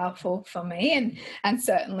that's powerful for me, and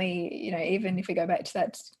certainly, even if we go back to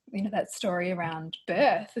that, that story around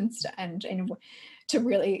birth and to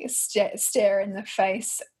really stare in the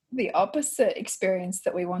face the opposite experience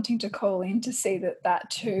that we're wanting to call in, to see that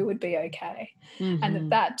too would be okay,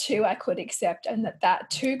 and that too I could accept, and that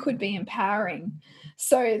too could be empowering,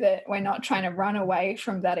 so that we're not trying to run away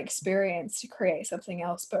from that experience to create something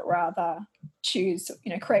else, but rather choose,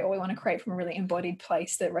 create what we want to create from a really embodied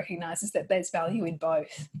place that recognizes that there's value in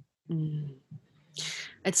both.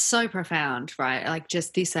 It's so profound, right? Like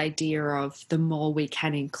just this idea of the more we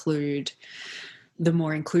can include, the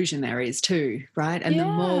more inclusion there is too, right? And the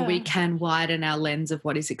more we can widen our lens of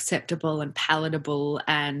what is acceptable and palatable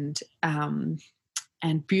and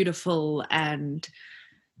beautiful and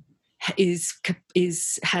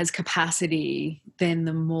has capacity, then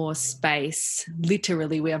the more space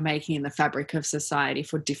literally we are making in the fabric of society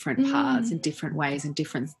for different paths and different ways and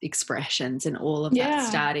different expressions, and all of that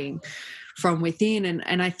starting from within.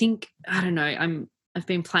 And I think, I don't know, I've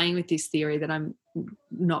been playing with this theory that I'm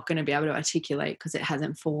not going to be able to articulate because it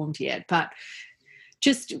hasn't formed yet, but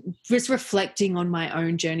just reflecting on my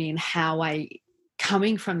own journey and how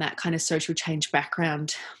coming from that kind of social change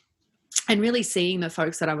background and really seeing the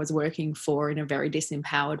folks that I was working for in a very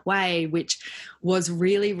disempowered way, which was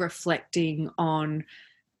really reflecting on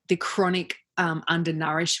the chronic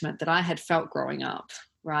undernourishment that I had felt growing up,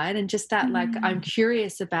 right? And just that, like, I'm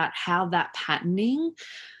curious about how that patterning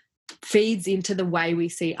feeds into the way we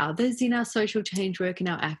see others in our social change work and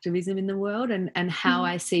our activism in the world, and how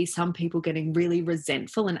I see some people getting really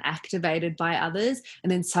resentful and activated by others,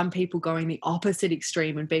 and then some people going the opposite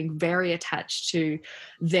extreme and being very attached to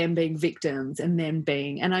them being victims and them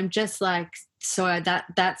being, and I'm just like, so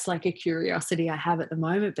that's like a curiosity I have at the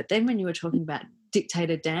moment. But then when you were talking about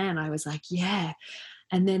Dictator Dan, I was like, yeah.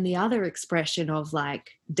 And then the other expression of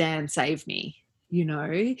like, Dan save me, you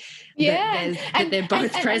know, that they're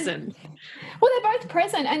both present. Well, they're both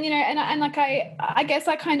present, and and like I guess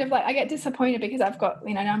I kind of like, I get disappointed because I've got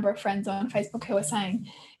a number of friends on Facebook who are saying,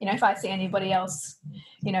 if I see anybody else,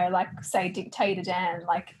 like say Dictator Dan,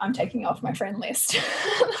 like I'm taking off my friend list.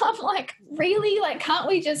 I'm like, really? Like, can't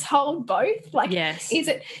we just hold both? Like, yes.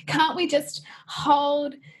 Can't we just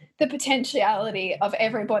hold the potentiality of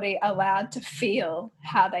everybody allowed to feel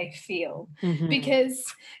how they feel? Mm-hmm.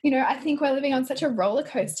 Because, I think we're living on such a roller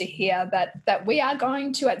coaster here that we are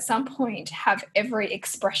going to at some point have every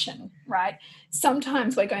expression, right?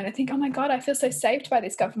 Sometimes we're going to think, oh my God, I feel so saved by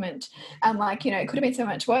this government. And like, it could have been so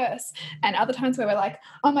much worse. And other times where we're like,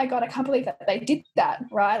 oh my God, I can't believe that they did that,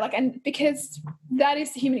 right? Like, and because that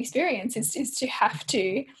is the human experience, is to have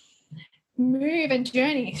to move and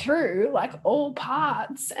journey through like all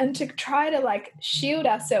parts, and to try to like shield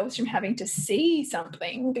ourselves from having to see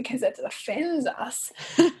something because it offends us.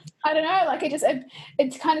 I don't know, like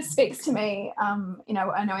it kind of speaks to me. I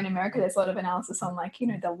know in America there's a lot of analysis on like,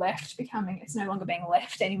 the left it's no longer being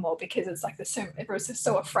left anymore because it's like everyone's just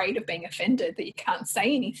so afraid of being offended that you can't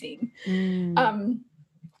say anything.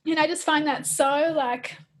 I just find that so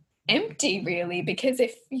like empty, really, because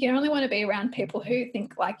if you only want to be around people who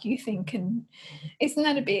think like you think, and isn't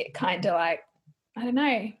that a bit kind of like, I don't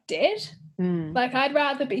know, dead? Like, I'd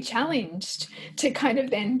rather be challenged to kind of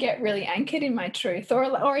then get really anchored in my truth,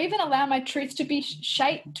 or even allow my truth to be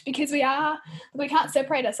shaped, because we can't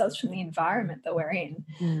separate ourselves from the environment that we're in.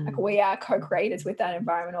 Like, we are co-creators with that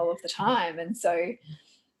environment all of the time, and so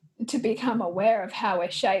to become aware of how we're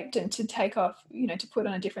shaped and to take off, to put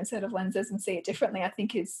on a different set of lenses and see it differently, I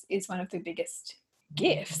think is one of the biggest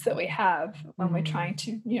gifts that we have when we're trying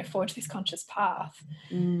to, forge this conscious path.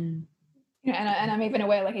 And I'm even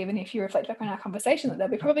aware, like, even if you reflect back on our conversation, that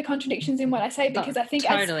there'll be probably contradictions in what I say, because I think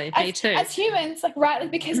me too. As humans, like, right,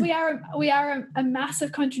 because we are a mass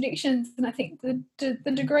of contradictions, and I think the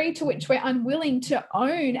degree to which we're unwilling to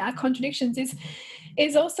own our contradictions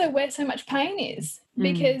is also where so much pain is,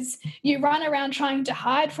 because you run around trying to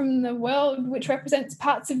hide from the world which represents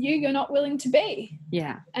parts of you're not willing to be.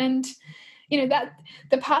 Yeah. And that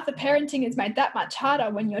the path of parenting is made that much harder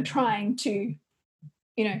when you're trying to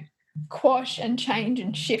quash and change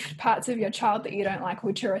and shift parts of your child that you don't like,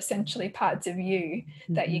 which are essentially parts of you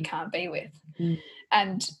that you can't be with.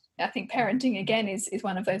 And I think parenting, again, is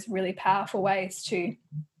one of those really powerful ways to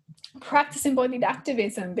practice embodied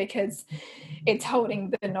activism, because it's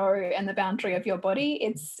holding the no and the boundary of your body.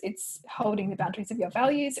 It's holding the boundaries of your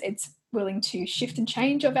values. It's willing to shift and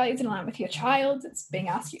change your values in line with your child. It's being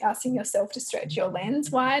asking yourself to stretch your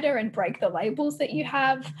lens wider and break the labels that you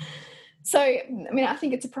have. So, I mean, I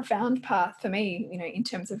think it's a profound path for me, in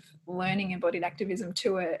terms of learning embodied activism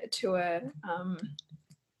to a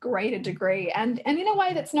greater degree, and in a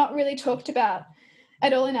way that's not really talked about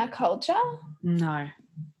at all in our culture. No,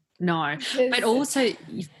 but also,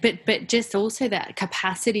 but just also that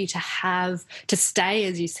capacity to stay,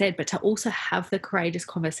 as you said, but to also have the courageous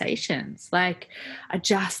conversations. Like, I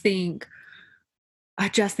just think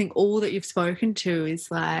all that you've spoken to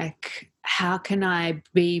is like, how can I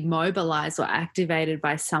be mobilized or activated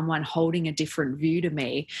by someone holding a different view to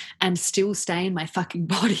me and still stay in my fucking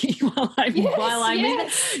body while I'm in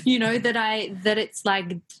it? That it's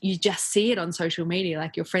like, you just see it on social media,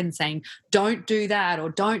 like your friends saying, don't do that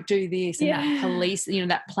or don't do this. And that police,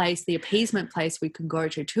 that place, the appeasement place we can go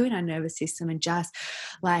to in our nervous system, and just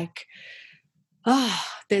like,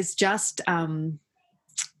 there's just,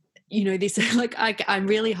 this, like, I'm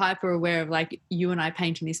really hyper aware of, like, you and I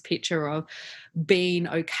painting this picture of being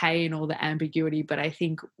okay in all the ambiguity. But I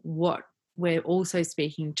think what we're also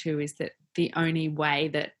speaking to is that the only way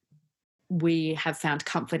that we have found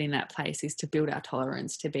comfort in that place is to build our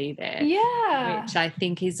tolerance to be there. Yeah. Which I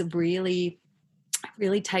think is really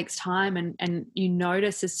takes time. And you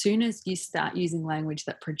notice as soon as you start using language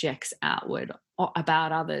that projects outward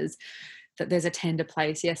about others, that there's a tender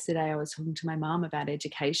place. Yesterday I was talking to my mum about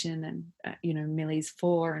education, and Millie's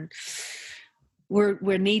 4, and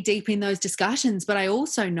we're knee deep in those discussions. But I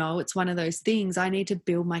also know it's one of those things, I need to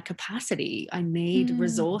build my capacity. I need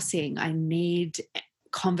resourcing. I need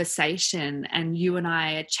conversation, and you and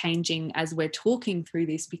I are changing as we're talking through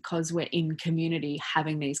this because we're in community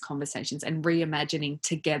having these conversations and reimagining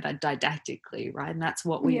together didactically, right? And that's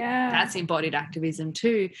what that's embodied activism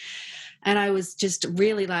too. And I was just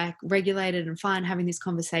really like regulated and fine having this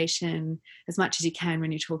conversation as much as you can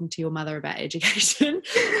when you're talking to your mother about education.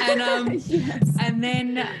 And and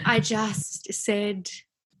then I just said,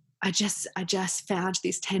 I just found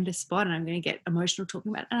this tender spot, and I'm going to get emotional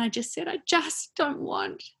talking about it. And I just said, I just don't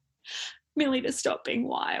want Millie to stop being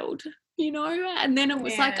wild, you know? And then it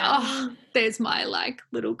was like, oh, there's my like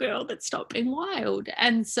little girl that stopped being wild.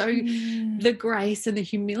 And so the grace and the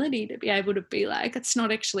humility to be able to be like, it's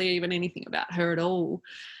not actually even anything about her at all.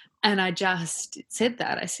 And I just said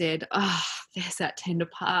that. I said, oh, there's that tender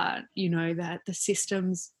part, you know, that the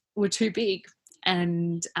systems were too big.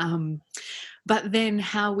 And but then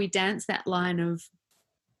how we dance that line of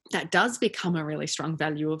that does become a really strong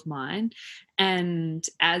value of mine, and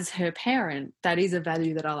as her parent, that is a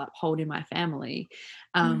value that I'll uphold in my family,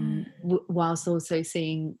 whilst also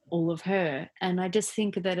seeing all of her. And I just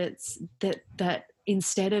think that it's that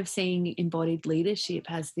instead of seeing embodied leadership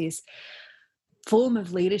as this form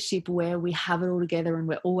of leadership where we have it all together and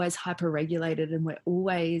we're always hyper-regulated and we're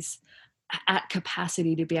always at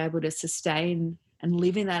capacity to be able to sustain and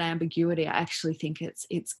live in that ambiguity, I actually think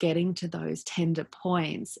it's getting to those tender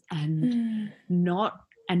points and not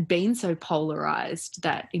and being so polarized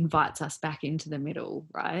that invites us back into the middle,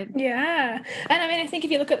 right? Yeah. And I mean, I think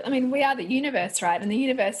if you look at, I mean, we are the universe, right? And the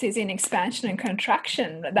universe is in expansion and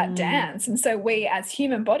contraction, that dance. And so we as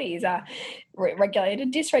human bodies are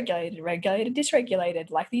regulated, dysregulated, regulated,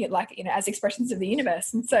 dysregulated, like, you know, as expressions of the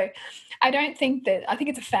universe. And so I think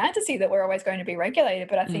it's a fantasy that we're always going to be regulated,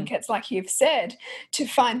 but I think it's like you've said, to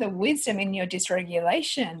find the wisdom in your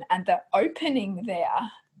dysregulation and the opening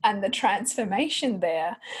there and the transformation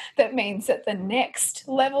there, that means that the next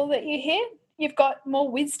level that you hit, you've got more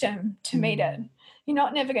wisdom to meet it. You're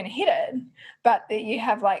not never going to hit it, but that you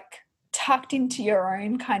have like tucked into your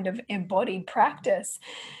own kind of embodied practice,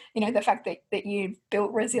 you know, the fact that you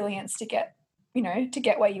built resilience to get, you know, to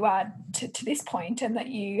get where you are to this point, and that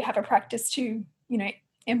you have a practice to, you know,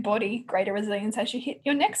 embody greater resilience as you hit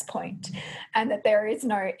your next point, and that there is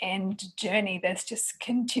no end journey, there's just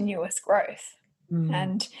continuous growth.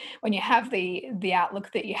 And when you have the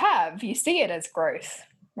outlook that you have, you see it as growth,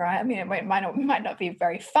 right? I mean, it might not be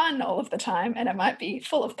very fun all of the time, and it might be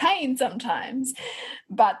full of pain sometimes,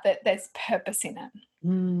 but that there's purpose in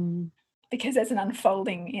it. Because there's an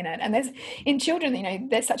unfolding in it. And there's, in children, you know,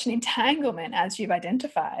 there's such an entanglement, as you've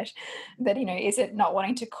identified, that, you know, is it not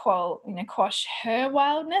wanting to quash her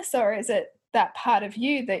wildness, or is it that part of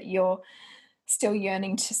you that you're still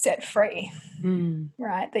yearning to set free,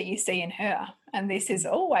 right, that you see in her? And this is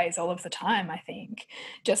always, all of the time, I think.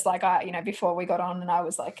 Just like I, you know, before we got on, and I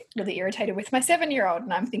was like really irritated with my 7-year-old,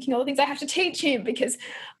 and I'm thinking all the things I have to teach him, because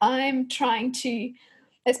I'm trying to,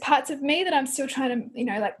 there's parts of me that I'm still trying to, you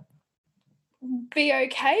know, like be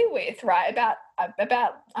okay with, right, about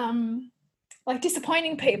like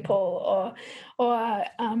disappointing people, or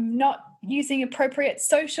not using appropriate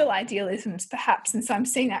social idealisms perhaps. And so I'm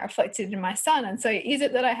seeing that reflected in my son. And so is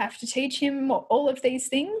it that I have to teach him all of these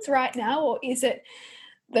things right now, or is it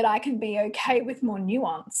that I can be okay with more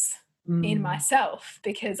nuance in myself,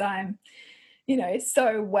 because I'm, you know,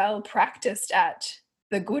 so well practiced at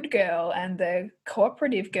the good girl and the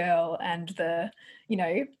cooperative girl and the, you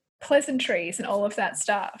know, pleasantries and all of that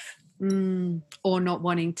stuff. Or not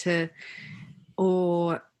wanting to,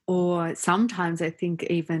 or sometimes I think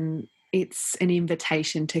even it's an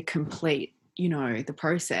invitation to complete, you know, the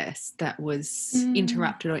process that was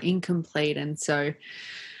interrupted or incomplete. And so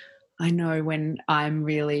I know when I'm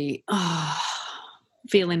really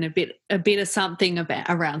feeling a bit of something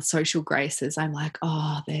around social graces, I'm like,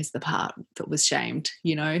 oh, there's the part that was shamed,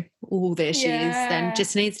 you know, oh, there she is, and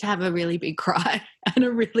just needs to have a really big cry and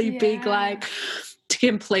a really big, like, to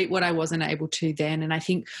complete what I wasn't able to then. And I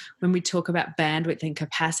think when we talk about bandwidth and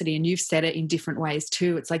capacity, and you've said it in different ways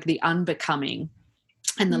too, it's like the unbecoming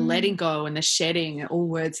and the letting go and the shedding, all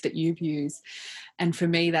words that you've used. And for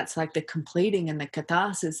me, that's like the completing and the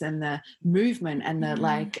catharsis and the movement and the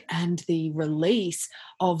like, and the release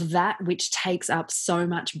of that which takes up so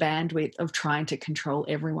much bandwidth of trying to control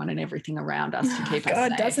everyone and everything around us to keep us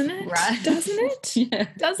safe. Doesn't it? Right? Doesn't it? Yeah.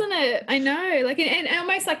 Doesn't it? I know. Like, and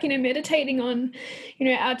almost like, you know, meditating on, you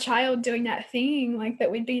know, our child doing that thing like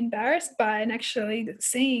that we'd be embarrassed by, and actually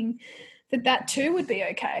seeing that too would be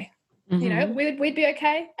okay. You know, Mm-hmm. we'd be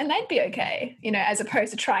okay and they'd be okay, you know, as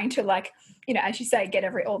opposed to trying to, like, you know, as you say, get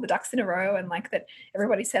all the ducks in a row, and like that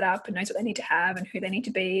everybody's set up and knows what they need to have and who they need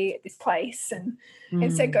to be at this place, and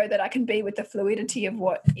instead Mm. go that I can be with the fluidity of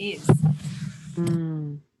what is.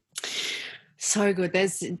 Mm. So good.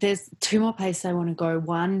 There's two more places I want to go.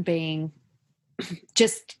 One being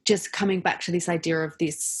just coming back to this idea of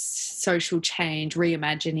this social change,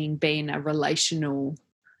 reimagining being a relational,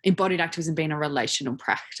 embodied activism being a relational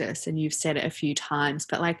practice. And you've said it a few times,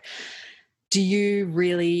 but like, do you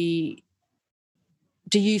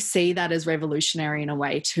see that as revolutionary in a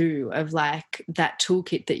way too, of like that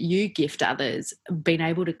toolkit that you gift others, being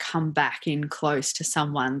able to come back in close to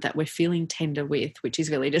someone that we're feeling tender with, which is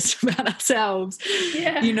really just about ourselves?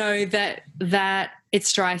 Yeah. You know, that it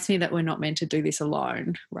strikes me that we're not meant to do this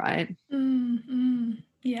alone, right?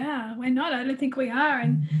 Yeah, we're not. I don't think we are.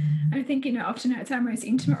 And I think, you know, often it's our most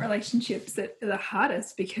intimate relationships that are the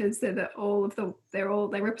hardest, because they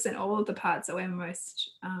represent all of the parts that we're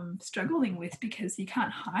most struggling with, because you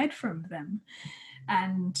can't hide from them.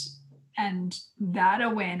 And that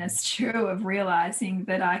awareness too, of realizing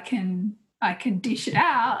that I can dish it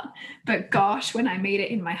out, but gosh, when I meet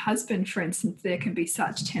it in my husband, for instance, there can be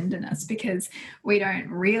such tenderness, because we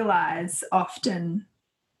don't realize often.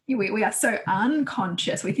 We are so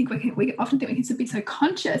unconscious. We often think we can be so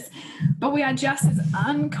conscious, but we are just as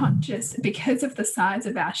unconscious because of the size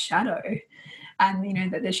of our shadow. And, you know,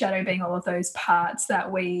 that the shadow being all of those parts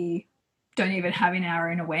that we don't even have in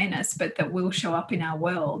our own awareness, but that will show up in our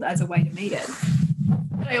world as a way to meet it.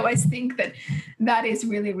 I always think that is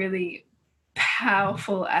really, really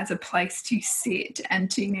powerful as a place to sit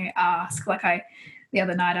and to, you know, ask. Like the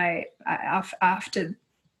other night, I after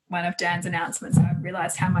one of Dan's announcements, I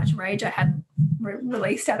realized how much rage I had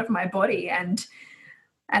released out of my body, and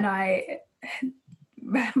my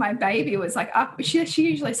baby was like up. She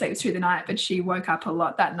usually sleeps through the night, but she woke up a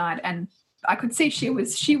lot that night, and I could see she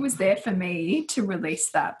was there for me to release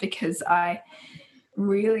that, because I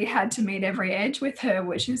really had to meet every edge with her,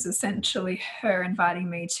 which is essentially her inviting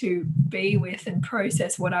me to be with and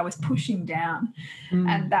process what I was pushing down.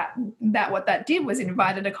 And that what that did was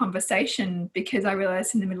invited a conversation, because I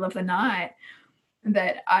realized in the middle of the night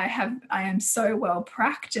that I am so well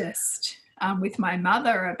practiced with my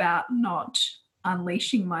mother about not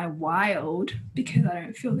unleashing my wild, because I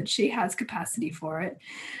don't feel that she has capacity for it,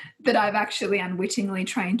 that I've actually unwittingly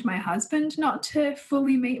trained my husband not to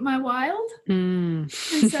fully meet my wild. And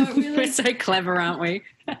so it really, we're so clever, aren't we?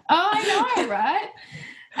 Oh, I know, right?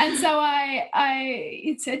 And so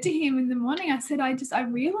I said to him in the morning, I said, I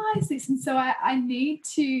realize this, and so I need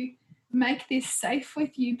to make this safe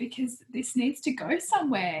with you, because this needs to go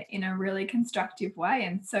somewhere in a really constructive way.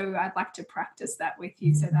 And so I'd like to practice that with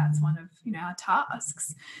you. So that's one of, you know, our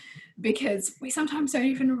tasks, because we sometimes don't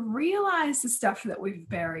even realize the stuff that we've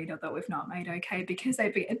buried or that we've not made okay, because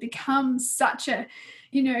it becomes such a,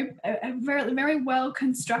 you know, a very, very well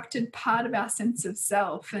constructed part of our sense of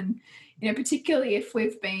self. And, you know, particularly if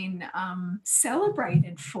we've been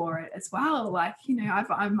celebrated for it as well. Like, you know,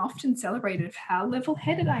 I'm often celebrated of how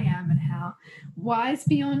level-headed I am and how wise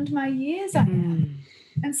beyond my years I am.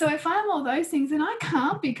 And so if I'm all those things, then I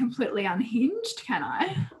can't be completely unhinged, can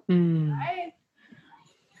I? Right?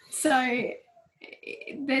 So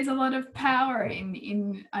there's a lot of power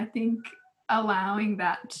in I think allowing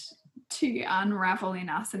that to unravel in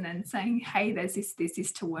us, and then saying, hey, there's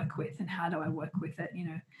this to work with, and how do I work with it, you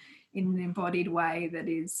know, in an embodied way that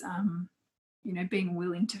is you know, being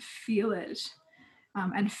willing to feel it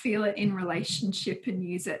and feel it in relationship, and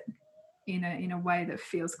use it in a way that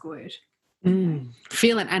feels good.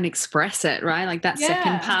 Feel it and express it, right? Like that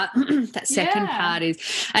second part, part is,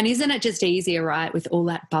 and isn't it just easier, right? With all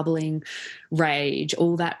that bubbling rage,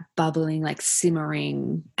 all that bubbling, like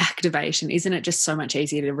simmering activation, isn't it just so much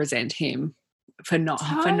easier to resent him for not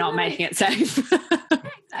making it safe?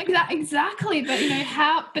 Exactly. But, you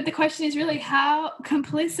know, but the question is really, how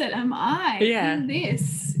complicit am I in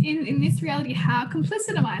this, in this reality? How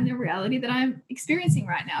complicit am I in the reality that I'm experiencing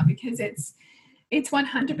right now? Because it's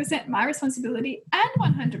 100% my responsibility and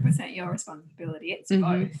 100% your responsibility. It's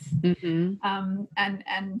both.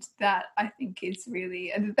 And that, I think, is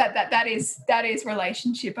really that is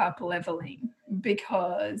relationship up leveling,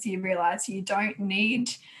 because you realize you don't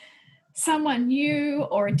need someone new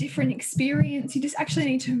or a different experience. You just actually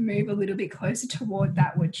need to move a little bit closer toward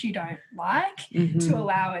that which you don't like, to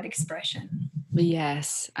allow it expression.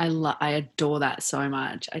 Yes, I adore that so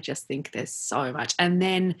much. I just think there's so much. And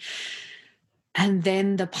then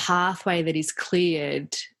the pathway that is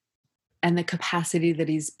cleared and the capacity that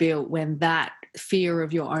is built when that fear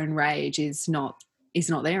of your own rage is not is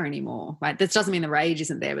not there anymore, right? That doesn't mean the rage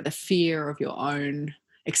isn't there, but the fear of your own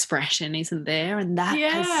expression isn't there, and that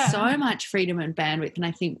has so much freedom and bandwidth. And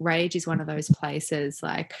I think rage is one of those places,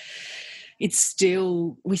 like, we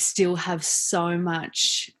still have so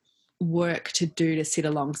much work to do to sit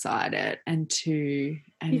alongside it and to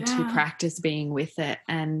practice being with it.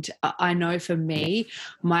 And I know for me,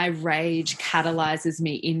 my rage catalyzes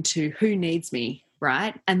me into who needs me,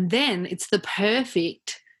 right? And then it's the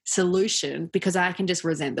perfect solution, because I can just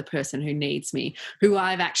resent the person who needs me, who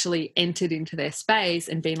I've actually entered into their space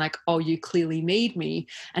and been like, oh, you clearly need me,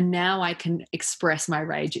 and now I can express my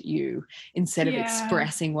rage at you instead of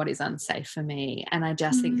expressing what is unsafe for me. And I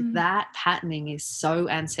just think that patterning is so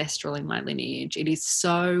ancestral in my lineage. It is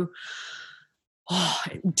so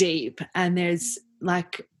deep, and there's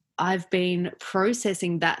like, I've been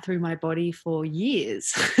processing that through my body for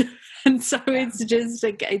years. And so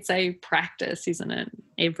it's a practice, isn't it?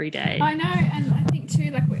 Every day. I know. And I think too,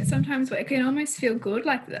 like, sometimes it can almost feel good.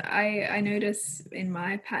 Like, I notice in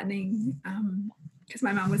my patterning, because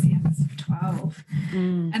my mum was the youngest of 12.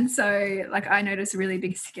 And so, like, I notice a really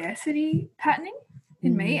big scarcity patterning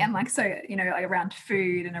in me. And like, so, you know, like around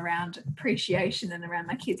food and around appreciation and around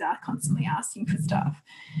my kids are constantly asking for stuff.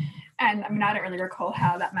 And I mean, I don't really recall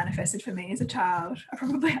how that manifested for me as a child.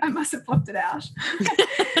 I must have blocked it out.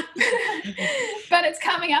 But it's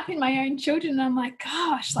coming up in my own children, and I'm like,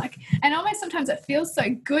 gosh, like, and almost sometimes it feels so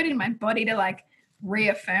good in my body to like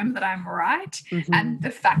reaffirm that I'm right. And the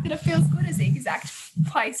fact that it feels good is the exact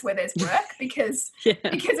place where there's work, because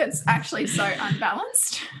it's actually so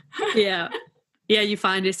unbalanced. Yeah, you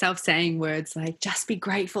find yourself saying words like, just be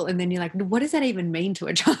grateful. And then you're like, what does that even mean to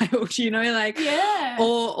a child? You know, like,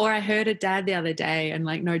 or I heard a dad the other day, and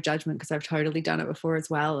like, no judgment, because I've totally done it before as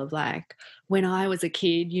well, of like, when I was a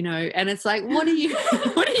kid, you know, and it's like, what are you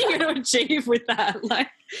going to achieve with that? Like,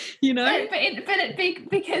 you know,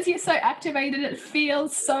 because you're so activated, it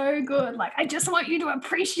feels so good. Like, I just want you to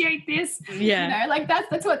appreciate this. You know, like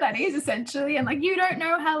that's what that is essentially. And like, you don't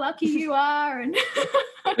know how lucky you are, and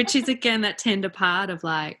which is again that tender part of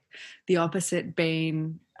like the opposite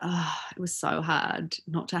being, it was so hard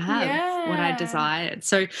not to have what I desired.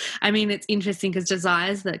 So I mean, it's interesting, because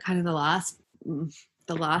desire is the kind of the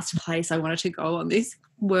last place I wanted to go on this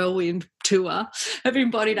whirlwind tour of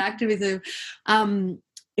embodied activism.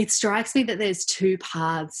 It strikes me that there's two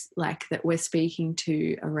paths like that we're speaking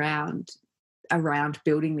to around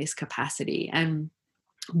building this capacity. And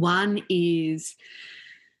one is,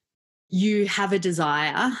 you have a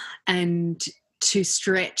desire, and to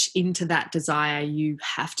stretch into that desire, you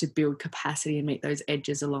have to build capacity and meet those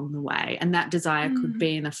edges along the way. And that desire could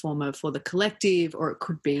be in the form of for the collective, or it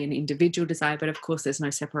could be an individual desire. But of course, there's no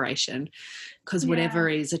separation, because whatever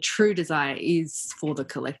is a true desire is for the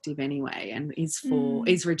collective anyway, and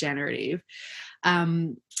is regenerative.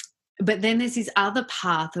 But then there's this other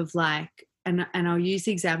path of like, and I'll use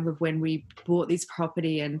the example of when we bought this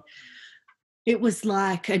property, and it was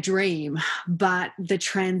like a dream, but the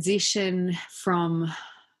transition from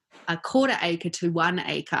a 1/4 acre to 1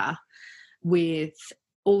 acre with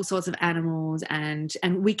all sorts of animals, and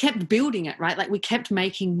we kept building it, right? Like, we kept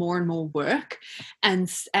making more and more work, and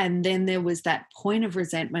then there was that point of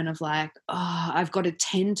resentment of like, oh, I've got to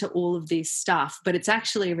tend to all of this stuff, but it's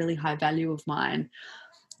actually a really high value of mine.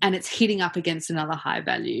 And it's hitting up against another high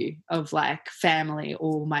value of like family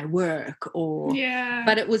or my work,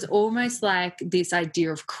 but it was almost like this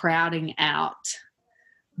idea of crowding out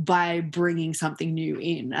by bringing something new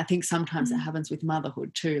in. I think sometimes it happens with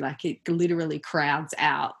motherhood too. Like, it literally crowds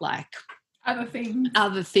out like other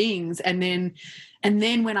things. And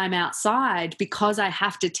then when I'm outside, because I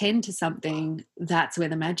have to tend to something, that's where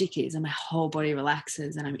the magic is. And my whole body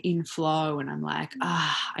relaxes, and I'm in flow, and I'm like,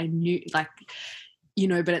 I knew, like, you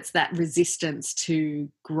know, but it's that resistance to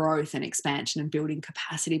growth and expansion and building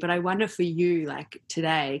capacity. But I wonder for you, like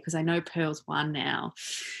today, because I know Pearl's 1 now,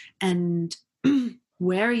 and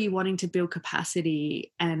where are you wanting to build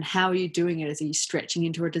capacity, and how are you doing it? Are you stretching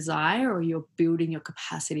into a desire, or you're building your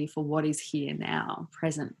capacity for what is here now,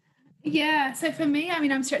 present? Yeah, so for me, I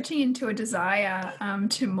mean, I'm stretching into a desire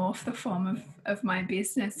to morph the form of my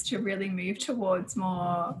business to really move towards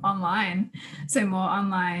more online. So more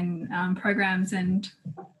online programs and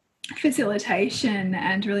facilitation,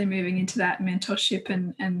 and really moving into that mentorship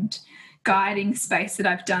and guiding space that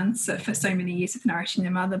I've done for so many years of Nourishing the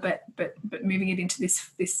Mother, but moving it into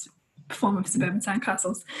this form of Suburban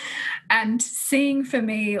Sandcastles, and seeing for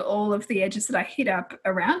me all of the edges that I hit up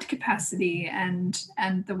around capacity and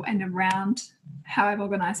around how I've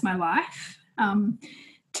organised my life,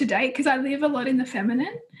 to date, because I live a lot in the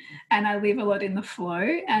feminine and I live a lot in the flow,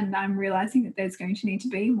 and I'm realizing that there's going to need to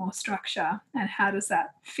be more structure, and how does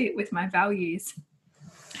that fit with my values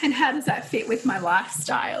and how does that fit with my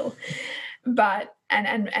lifestyle. But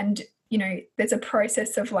and you know, there's a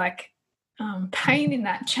process of like pain in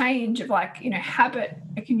that change of like, you know, habit,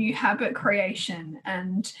 like a new habit creation,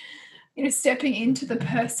 and you know, stepping into the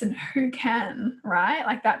person who can, right?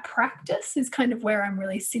 Like that practice is kind of where I'm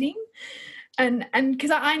really sitting. And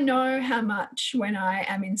because I know how much when I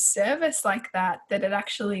am in service like that, that it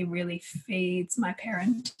actually really feeds my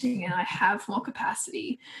parenting and I have more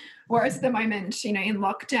capacity. Whereas at the moment, you know, in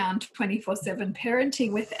lockdown, 24/7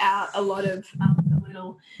 parenting without a lot of the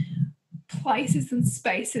little places and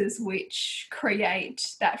spaces which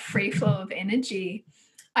create that free flow of energy,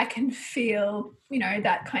 I can feel, you know,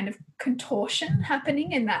 that kind of contortion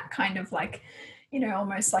happening, and that kind of like, you know,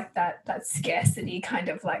 almost like that scarcity kind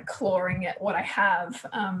of like clawing at what I have,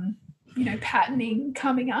 you know, patterning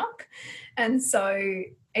coming up. And so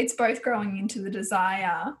it's both growing into the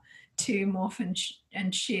desire to morph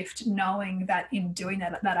and shift, knowing that in doing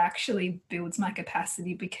that, that actually builds my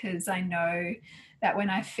capacity, because I know that when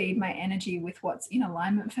I feed my energy with what's in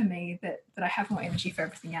alignment for me, that I have more energy for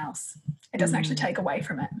everything else. It doesn't actually take away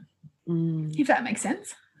from it, if that makes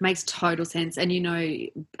sense. Makes total sense. And, you know,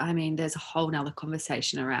 I mean, there's a whole nother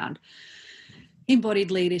conversation around embodied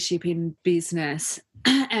leadership in business.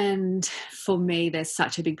 And for me, there's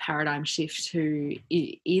such a big paradigm shift to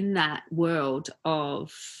in that world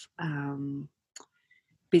of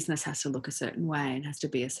business has to look a certain way and has to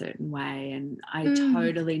be a certain way. And I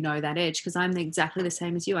totally know that edge, because I'm exactly the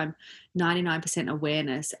same as you. I'm 99%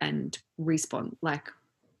 awareness and respond, like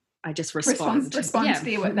I just respond to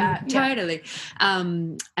be with that. Totally.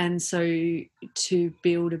 And so to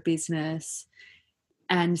build a business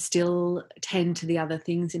and still tend to the other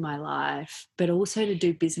things in my life, but also to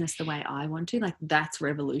do business the way I want to, like that's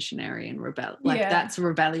revolutionary and that's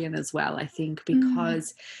rebellion as well, I think,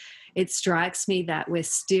 because it strikes me that we're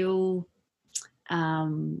still a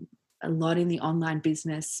lot in the online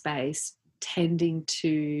business space tending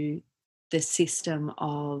to the system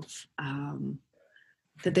of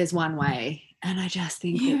that there's one way. And I just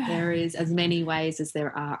think that there is as many ways as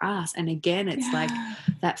there are us. And again, it's like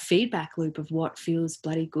that feedback loop of what feels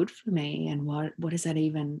bloody good for me, and what does that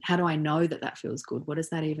even, how do I know that feels good? What does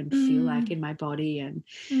that even feel like in my body? And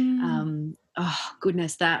oh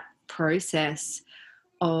goodness, that process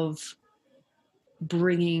of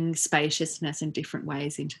bringing spaciousness in different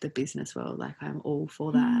ways into the business world, like I'm all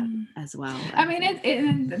for that as well. I mean,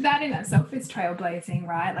 that in itself is trailblazing,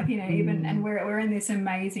 right? Like, you know, even, and we're in this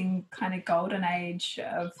amazing kind of golden age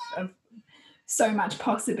of so much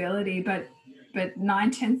possibility, but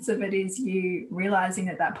 9/10 of it is you realizing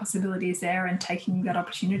that possibility is there and taking that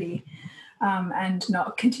opportunity, and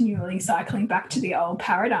not continually cycling back to the old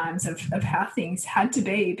paradigms of how things had to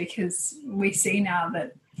be, because we see now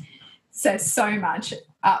that there's so much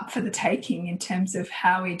up for the taking in terms of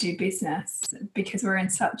how we do business, because we're in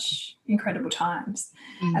such incredible times.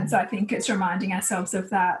 And so I think it's reminding ourselves of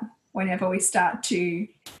that whenever we start to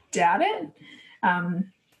doubt it,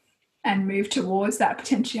 and move towards that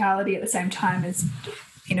potentiality at the same time as,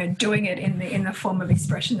 you know, doing it in the form of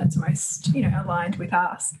expression that's most, you know, aligned with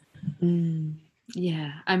us.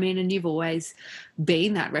 Yeah, I mean, and you've always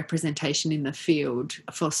been that representation in the field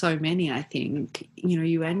for so many, I think, you know,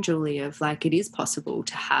 you and Julie, of like it is possible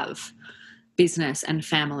to have business and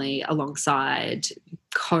family alongside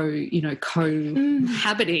cohabiting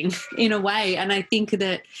in a way. And I think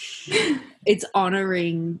that it's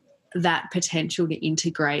honouring that potential to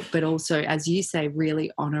integrate, but also, as you say,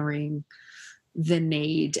 really honouring the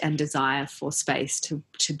need and desire for space to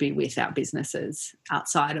be with our businesses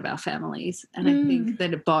outside of our families. And I think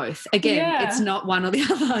that both, again, it's not one or the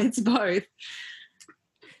other, it's both.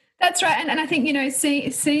 That's right. And I think, you know,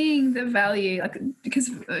 seeing the value, like, because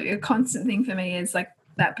a constant thing for me is like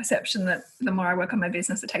that perception that the more I work on my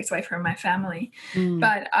business, it takes away from my family.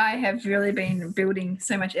 But I have really been building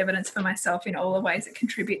so much evidence for myself in all the ways it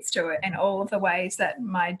contributes to it, and all of the ways that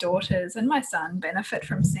my daughters and my son benefit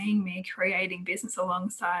from seeing me creating business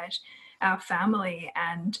alongside our family,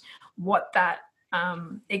 and what that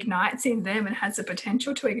ignites in them and has the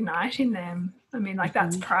potential to ignite in them. I mean, like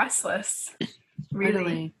that's priceless. Really.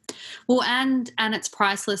 Totally. Well, and it's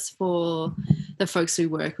priceless for the folks we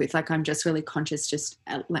work with. Like, I'm just really conscious, just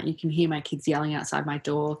like you can hear my kids yelling outside my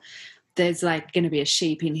door. There's like going to be a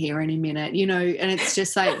sheep in here any minute, you know, and it's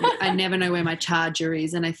just like I never know where my charger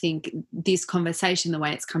is. And I think this conversation, the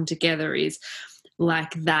way it's come together, is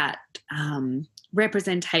like that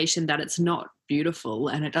representation that it's not beautiful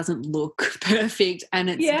and it doesn't look perfect and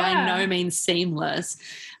it's by no means seamless,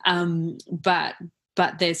 but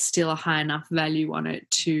there's still a high enough value on it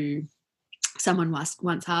to. Someone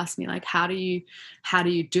once asked me, like, how do you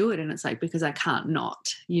do it? And it's like, because I can't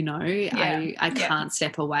not, I can't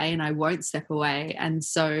step away, and I won't step away. And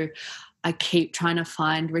so I keep trying to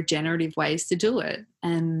find regenerative ways to do it.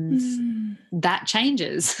 And that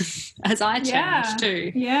changes as I change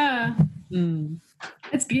too. Yeah.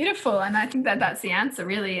 It's beautiful. And I think that that's the answer,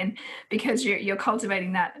 really. And because you're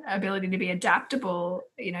cultivating that ability to be adaptable,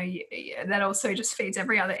 that also just feeds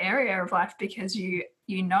every other area of life, because you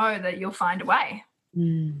know that you'll find a way.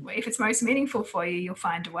 If it's most meaningful for you, you'll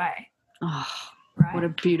find a way. Oh, right? What a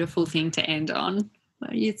beautiful thing to end on.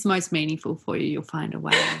 It's most meaningful for you, you'll find a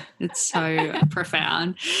way. It's so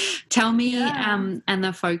profound. Tell me and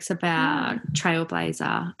the folks about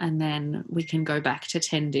Trailblazer, and then we can go back to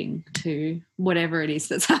tending to whatever it is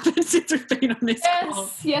that's happened since we've been on this call.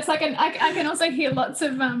 Yes, I can also hear lots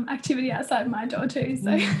of activity outside my door too.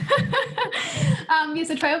 So,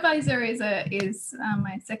 so Trailblazer is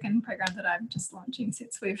my second program that I'm just launching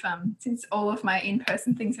since since all of my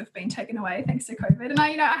in-person things have been taken away thanks to COVID. And I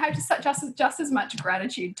have just as much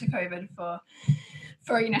gratitude to COVID for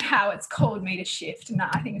how it's called me to shift, and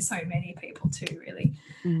I think so many people too, really.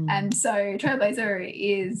 And so Trailblazer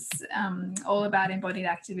is all about embodied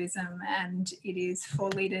activism, and it is for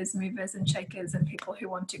leaders, movers and shakers, and people who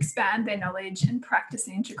want to expand their knowledge and practice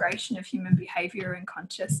the integration of human behaviour and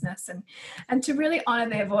consciousness, and to really honour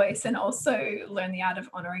their voice, and also learn the art of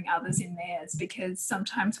honouring others in theirs, because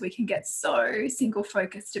sometimes we can get so single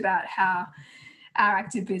focused about how our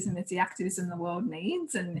activism is the activism the world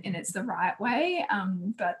needs, and it's the right way,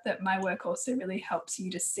 but that my work also really helps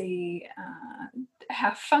you to see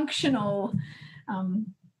how functional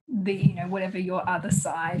whatever your other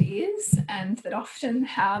side is, and that often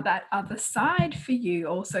how that other side for you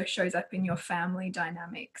also shows up in your family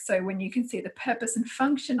dynamic. So when you can see the purpose and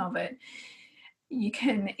function of it, you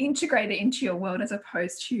can integrate it into your world, as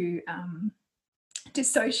opposed to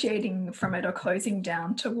dissociating from it or closing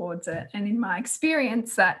down towards it. And in my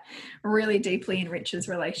experience, that really deeply enriches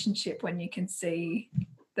relationship when you can see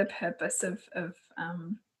the purpose of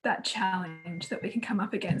that challenge that we can come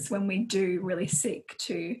up against when we do really seek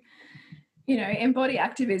to embody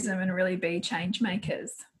activism and really be change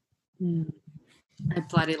makers. I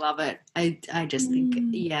bloody love it. I just think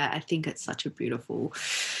I think it's such a beautiful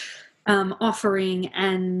offering.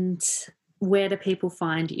 And where do people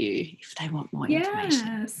find you if they want more information?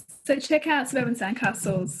 Yes. So check out Suburban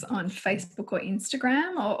Sandcastles on Facebook or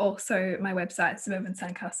Instagram, or also my website,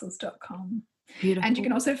 suburbansandcastles.com. Beautiful. And you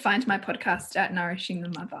can also find my podcast at Nourishing the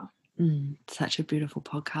Mother. Such a beautiful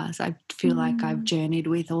podcast. I feel like I've journeyed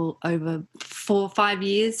with all over 4 or 5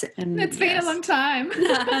 years. And it's been a long time.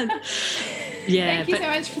 Thank you so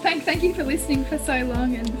much. Thank you for listening for so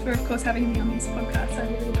long, and for, of course, having me on this podcast.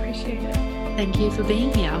 I really appreciate it. Thank you for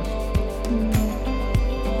being here.